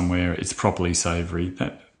from somewhere. It's properly savoury.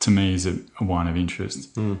 to me is a wine of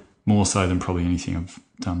interest, more so than probably anything I've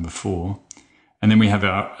done before. And then we have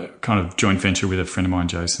our kind of joint venture with a friend of mine,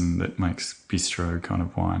 Jason, that makes bistro kind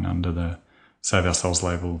of wine under the Save Our Souls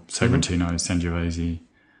label, Sagrantino, Sangiovese.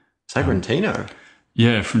 Sagrantino?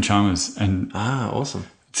 Yeah, from Chalmers. And awesome.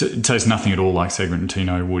 It tastes nothing at all like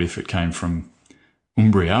Sagrantino would if it came from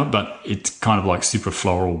Umbria, but it's kind of like super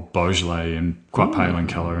floral Beaujolais and quite pale in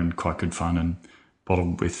colour and quite good fun, and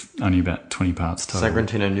bottled with only about 20 parts total.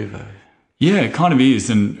 Sagrantino Nouveau. Yeah, it kind of is.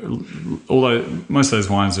 And although most of those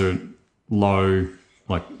wines are low,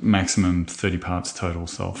 like maximum 30 parts total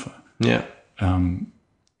sulphur. Yeah. And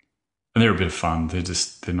they're a bit of fun.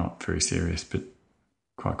 They're not very serious, but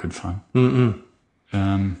quite good fun.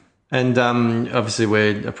 And obviously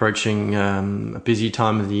we're approaching a busy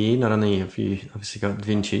time of the year. Not only have you obviously got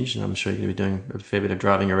vintage, and I'm sure you're going to be doing a fair bit of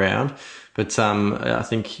driving around, but I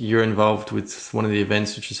think you're involved with one of the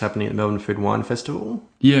events which is happening at the Melbourne Food and Wine Festival.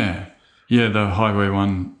 Yeah, the Highway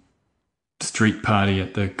 1 street party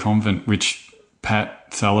at the convent, which Pat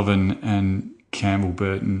Sullivan and Campbell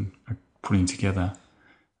Burton are putting together.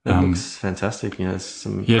 That looks fantastic. You know,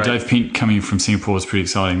 some Dave Pint coming from Singapore is pretty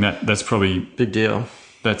exciting. That's probably big deal.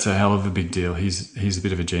 That's a hell of a big deal. He's a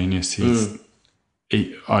bit of a genius. I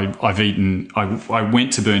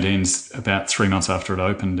went to Burnt Ends about 3 months after it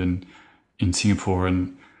opened in Singapore,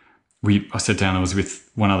 and I sat down. I was with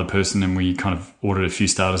one other person, and we kind of ordered a few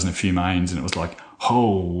starters and a few mains, and it was like,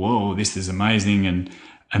 oh, whoa, this is amazing. And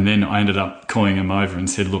then I ended up calling him over and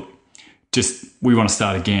said, look, we want to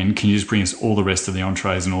start again. Can you just bring us all the rest of the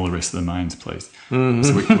entrees and all the rest of the mains, please?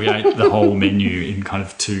 So we ate the whole menu in kind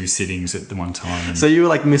of 2 sittings at the one time. So you were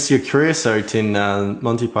like Monsieur Creosote in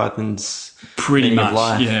Monty Python's pretty much,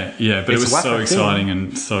 Life. yeah. But it was so exciting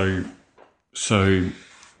and so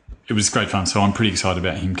it was great fun. So I'm pretty excited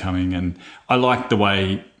about him coming, and I like the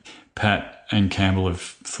way Pat and Campbell have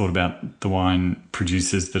thought about the wine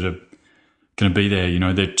producers that are going to be there. You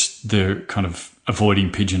know, they're kind of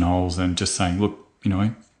avoiding pigeonholes and just saying, look, you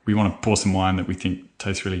know, we want to pour some wine that we think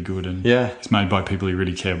tastes really good, and it's made by people who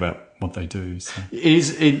really care about what they do. So.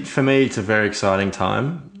 For me, it's a very exciting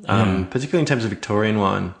time, particularly in terms of Victorian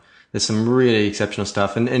wine. There's some really exceptional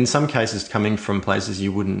stuff, and in some cases coming from places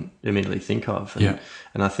you wouldn't immediately think of.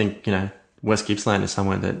 And I think, you know, West Gippsland is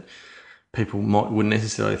somewhere that people wouldn't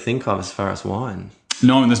necessarily think of as far as wine.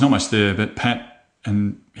 No, and there's not much there, but Pat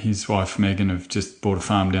and his wife Megan have just bought a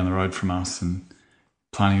farm down the road from us and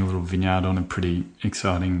planting a little vineyard on a pretty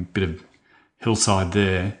exciting bit of hillside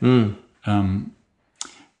there. But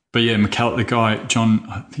yeah, the guy, John,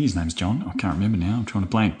 I think his name's John, I can't remember now, I'm trying to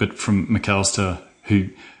blank, but from McAllister,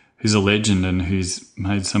 who's a legend and who's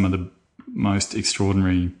made some of the most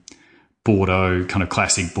extraordinary Bordeaux, kind of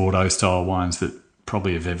classic Bordeaux style wines that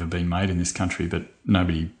probably have ever been made in this country, but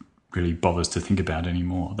nobody really bothers to think about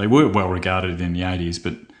anymore. They were well regarded in the 80s,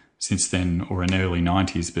 but since then, or in the early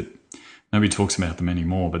 90s, but nobody talks about them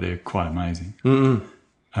anymore, but they're quite amazing.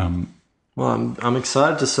 Well, I'm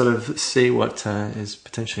excited to sort of see what is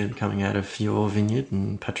potentially coming out of your vineyard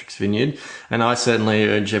and Patrick's vineyard, and I certainly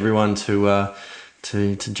urge everyone to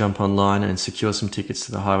jump online and secure some tickets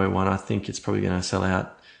to the Highway 1. I think it's probably going to sell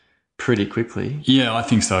out pretty quickly. Yeah, I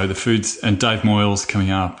think so. The foods, and Dave Moyle's coming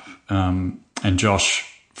up, and Josh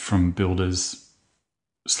from Builders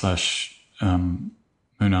 / Moon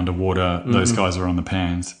Underwater. Those guys are on the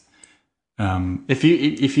pans. If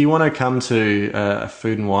you want to come to a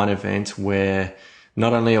food and wine event where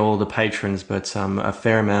not only all the patrons but a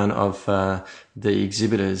fair amount of the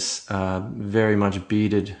exhibitors are very much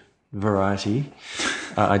bearded variety,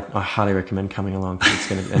 I highly recommend coming along, because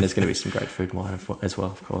there's going to be some great food and wine as well,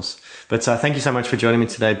 of course. But thank you so much for joining me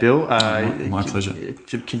today, Bill. My pleasure.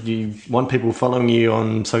 Can you want people following you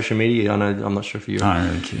on social media? I'm not sure if you. I don't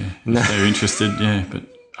really care. If they're interested, yeah, but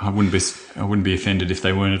I wouldn't be offended if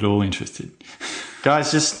they weren't at all interested.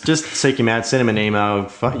 Guys, just seek him out, send him an email,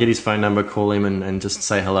 get his phone number, call him, and just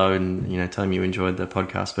say hello, and tell him you enjoyed the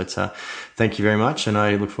podcast. But thank you very much, and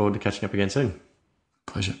I look forward to catching up again soon.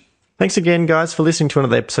 Pleasure. Thanks again, guys, for listening to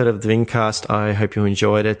another episode of the Vincast. I hope you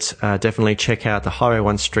enjoyed it. Definitely check out the Highway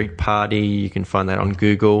 1 Street Party. You can find that on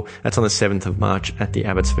Google. That's on the 7th of March at the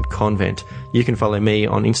Abbotsford Convent. You can follow me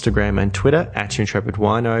on Instagram and Twitter at Intrepid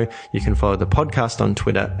Wino. You can follow the podcast on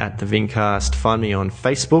Twitter at the Vincast. Find me on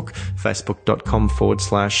Facebook,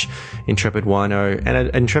 facebook.com/Intrepid Wino. And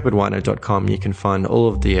at intrepidwino.com, you can find all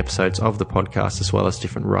of the episodes of the podcast, as well as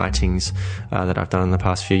different writings that I've done in the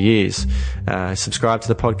past few years. Subscribe to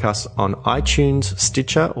the podcast on iTunes,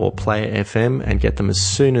 Stitcher, or Player FM and get them as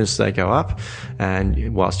soon as they go up.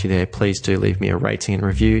 And whilst you're there, please do leave me a rating and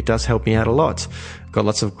review. It does help me out a lot. Got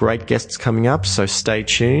lots of great guests coming up, so stay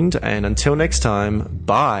tuned. And until next time,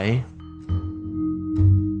 bye.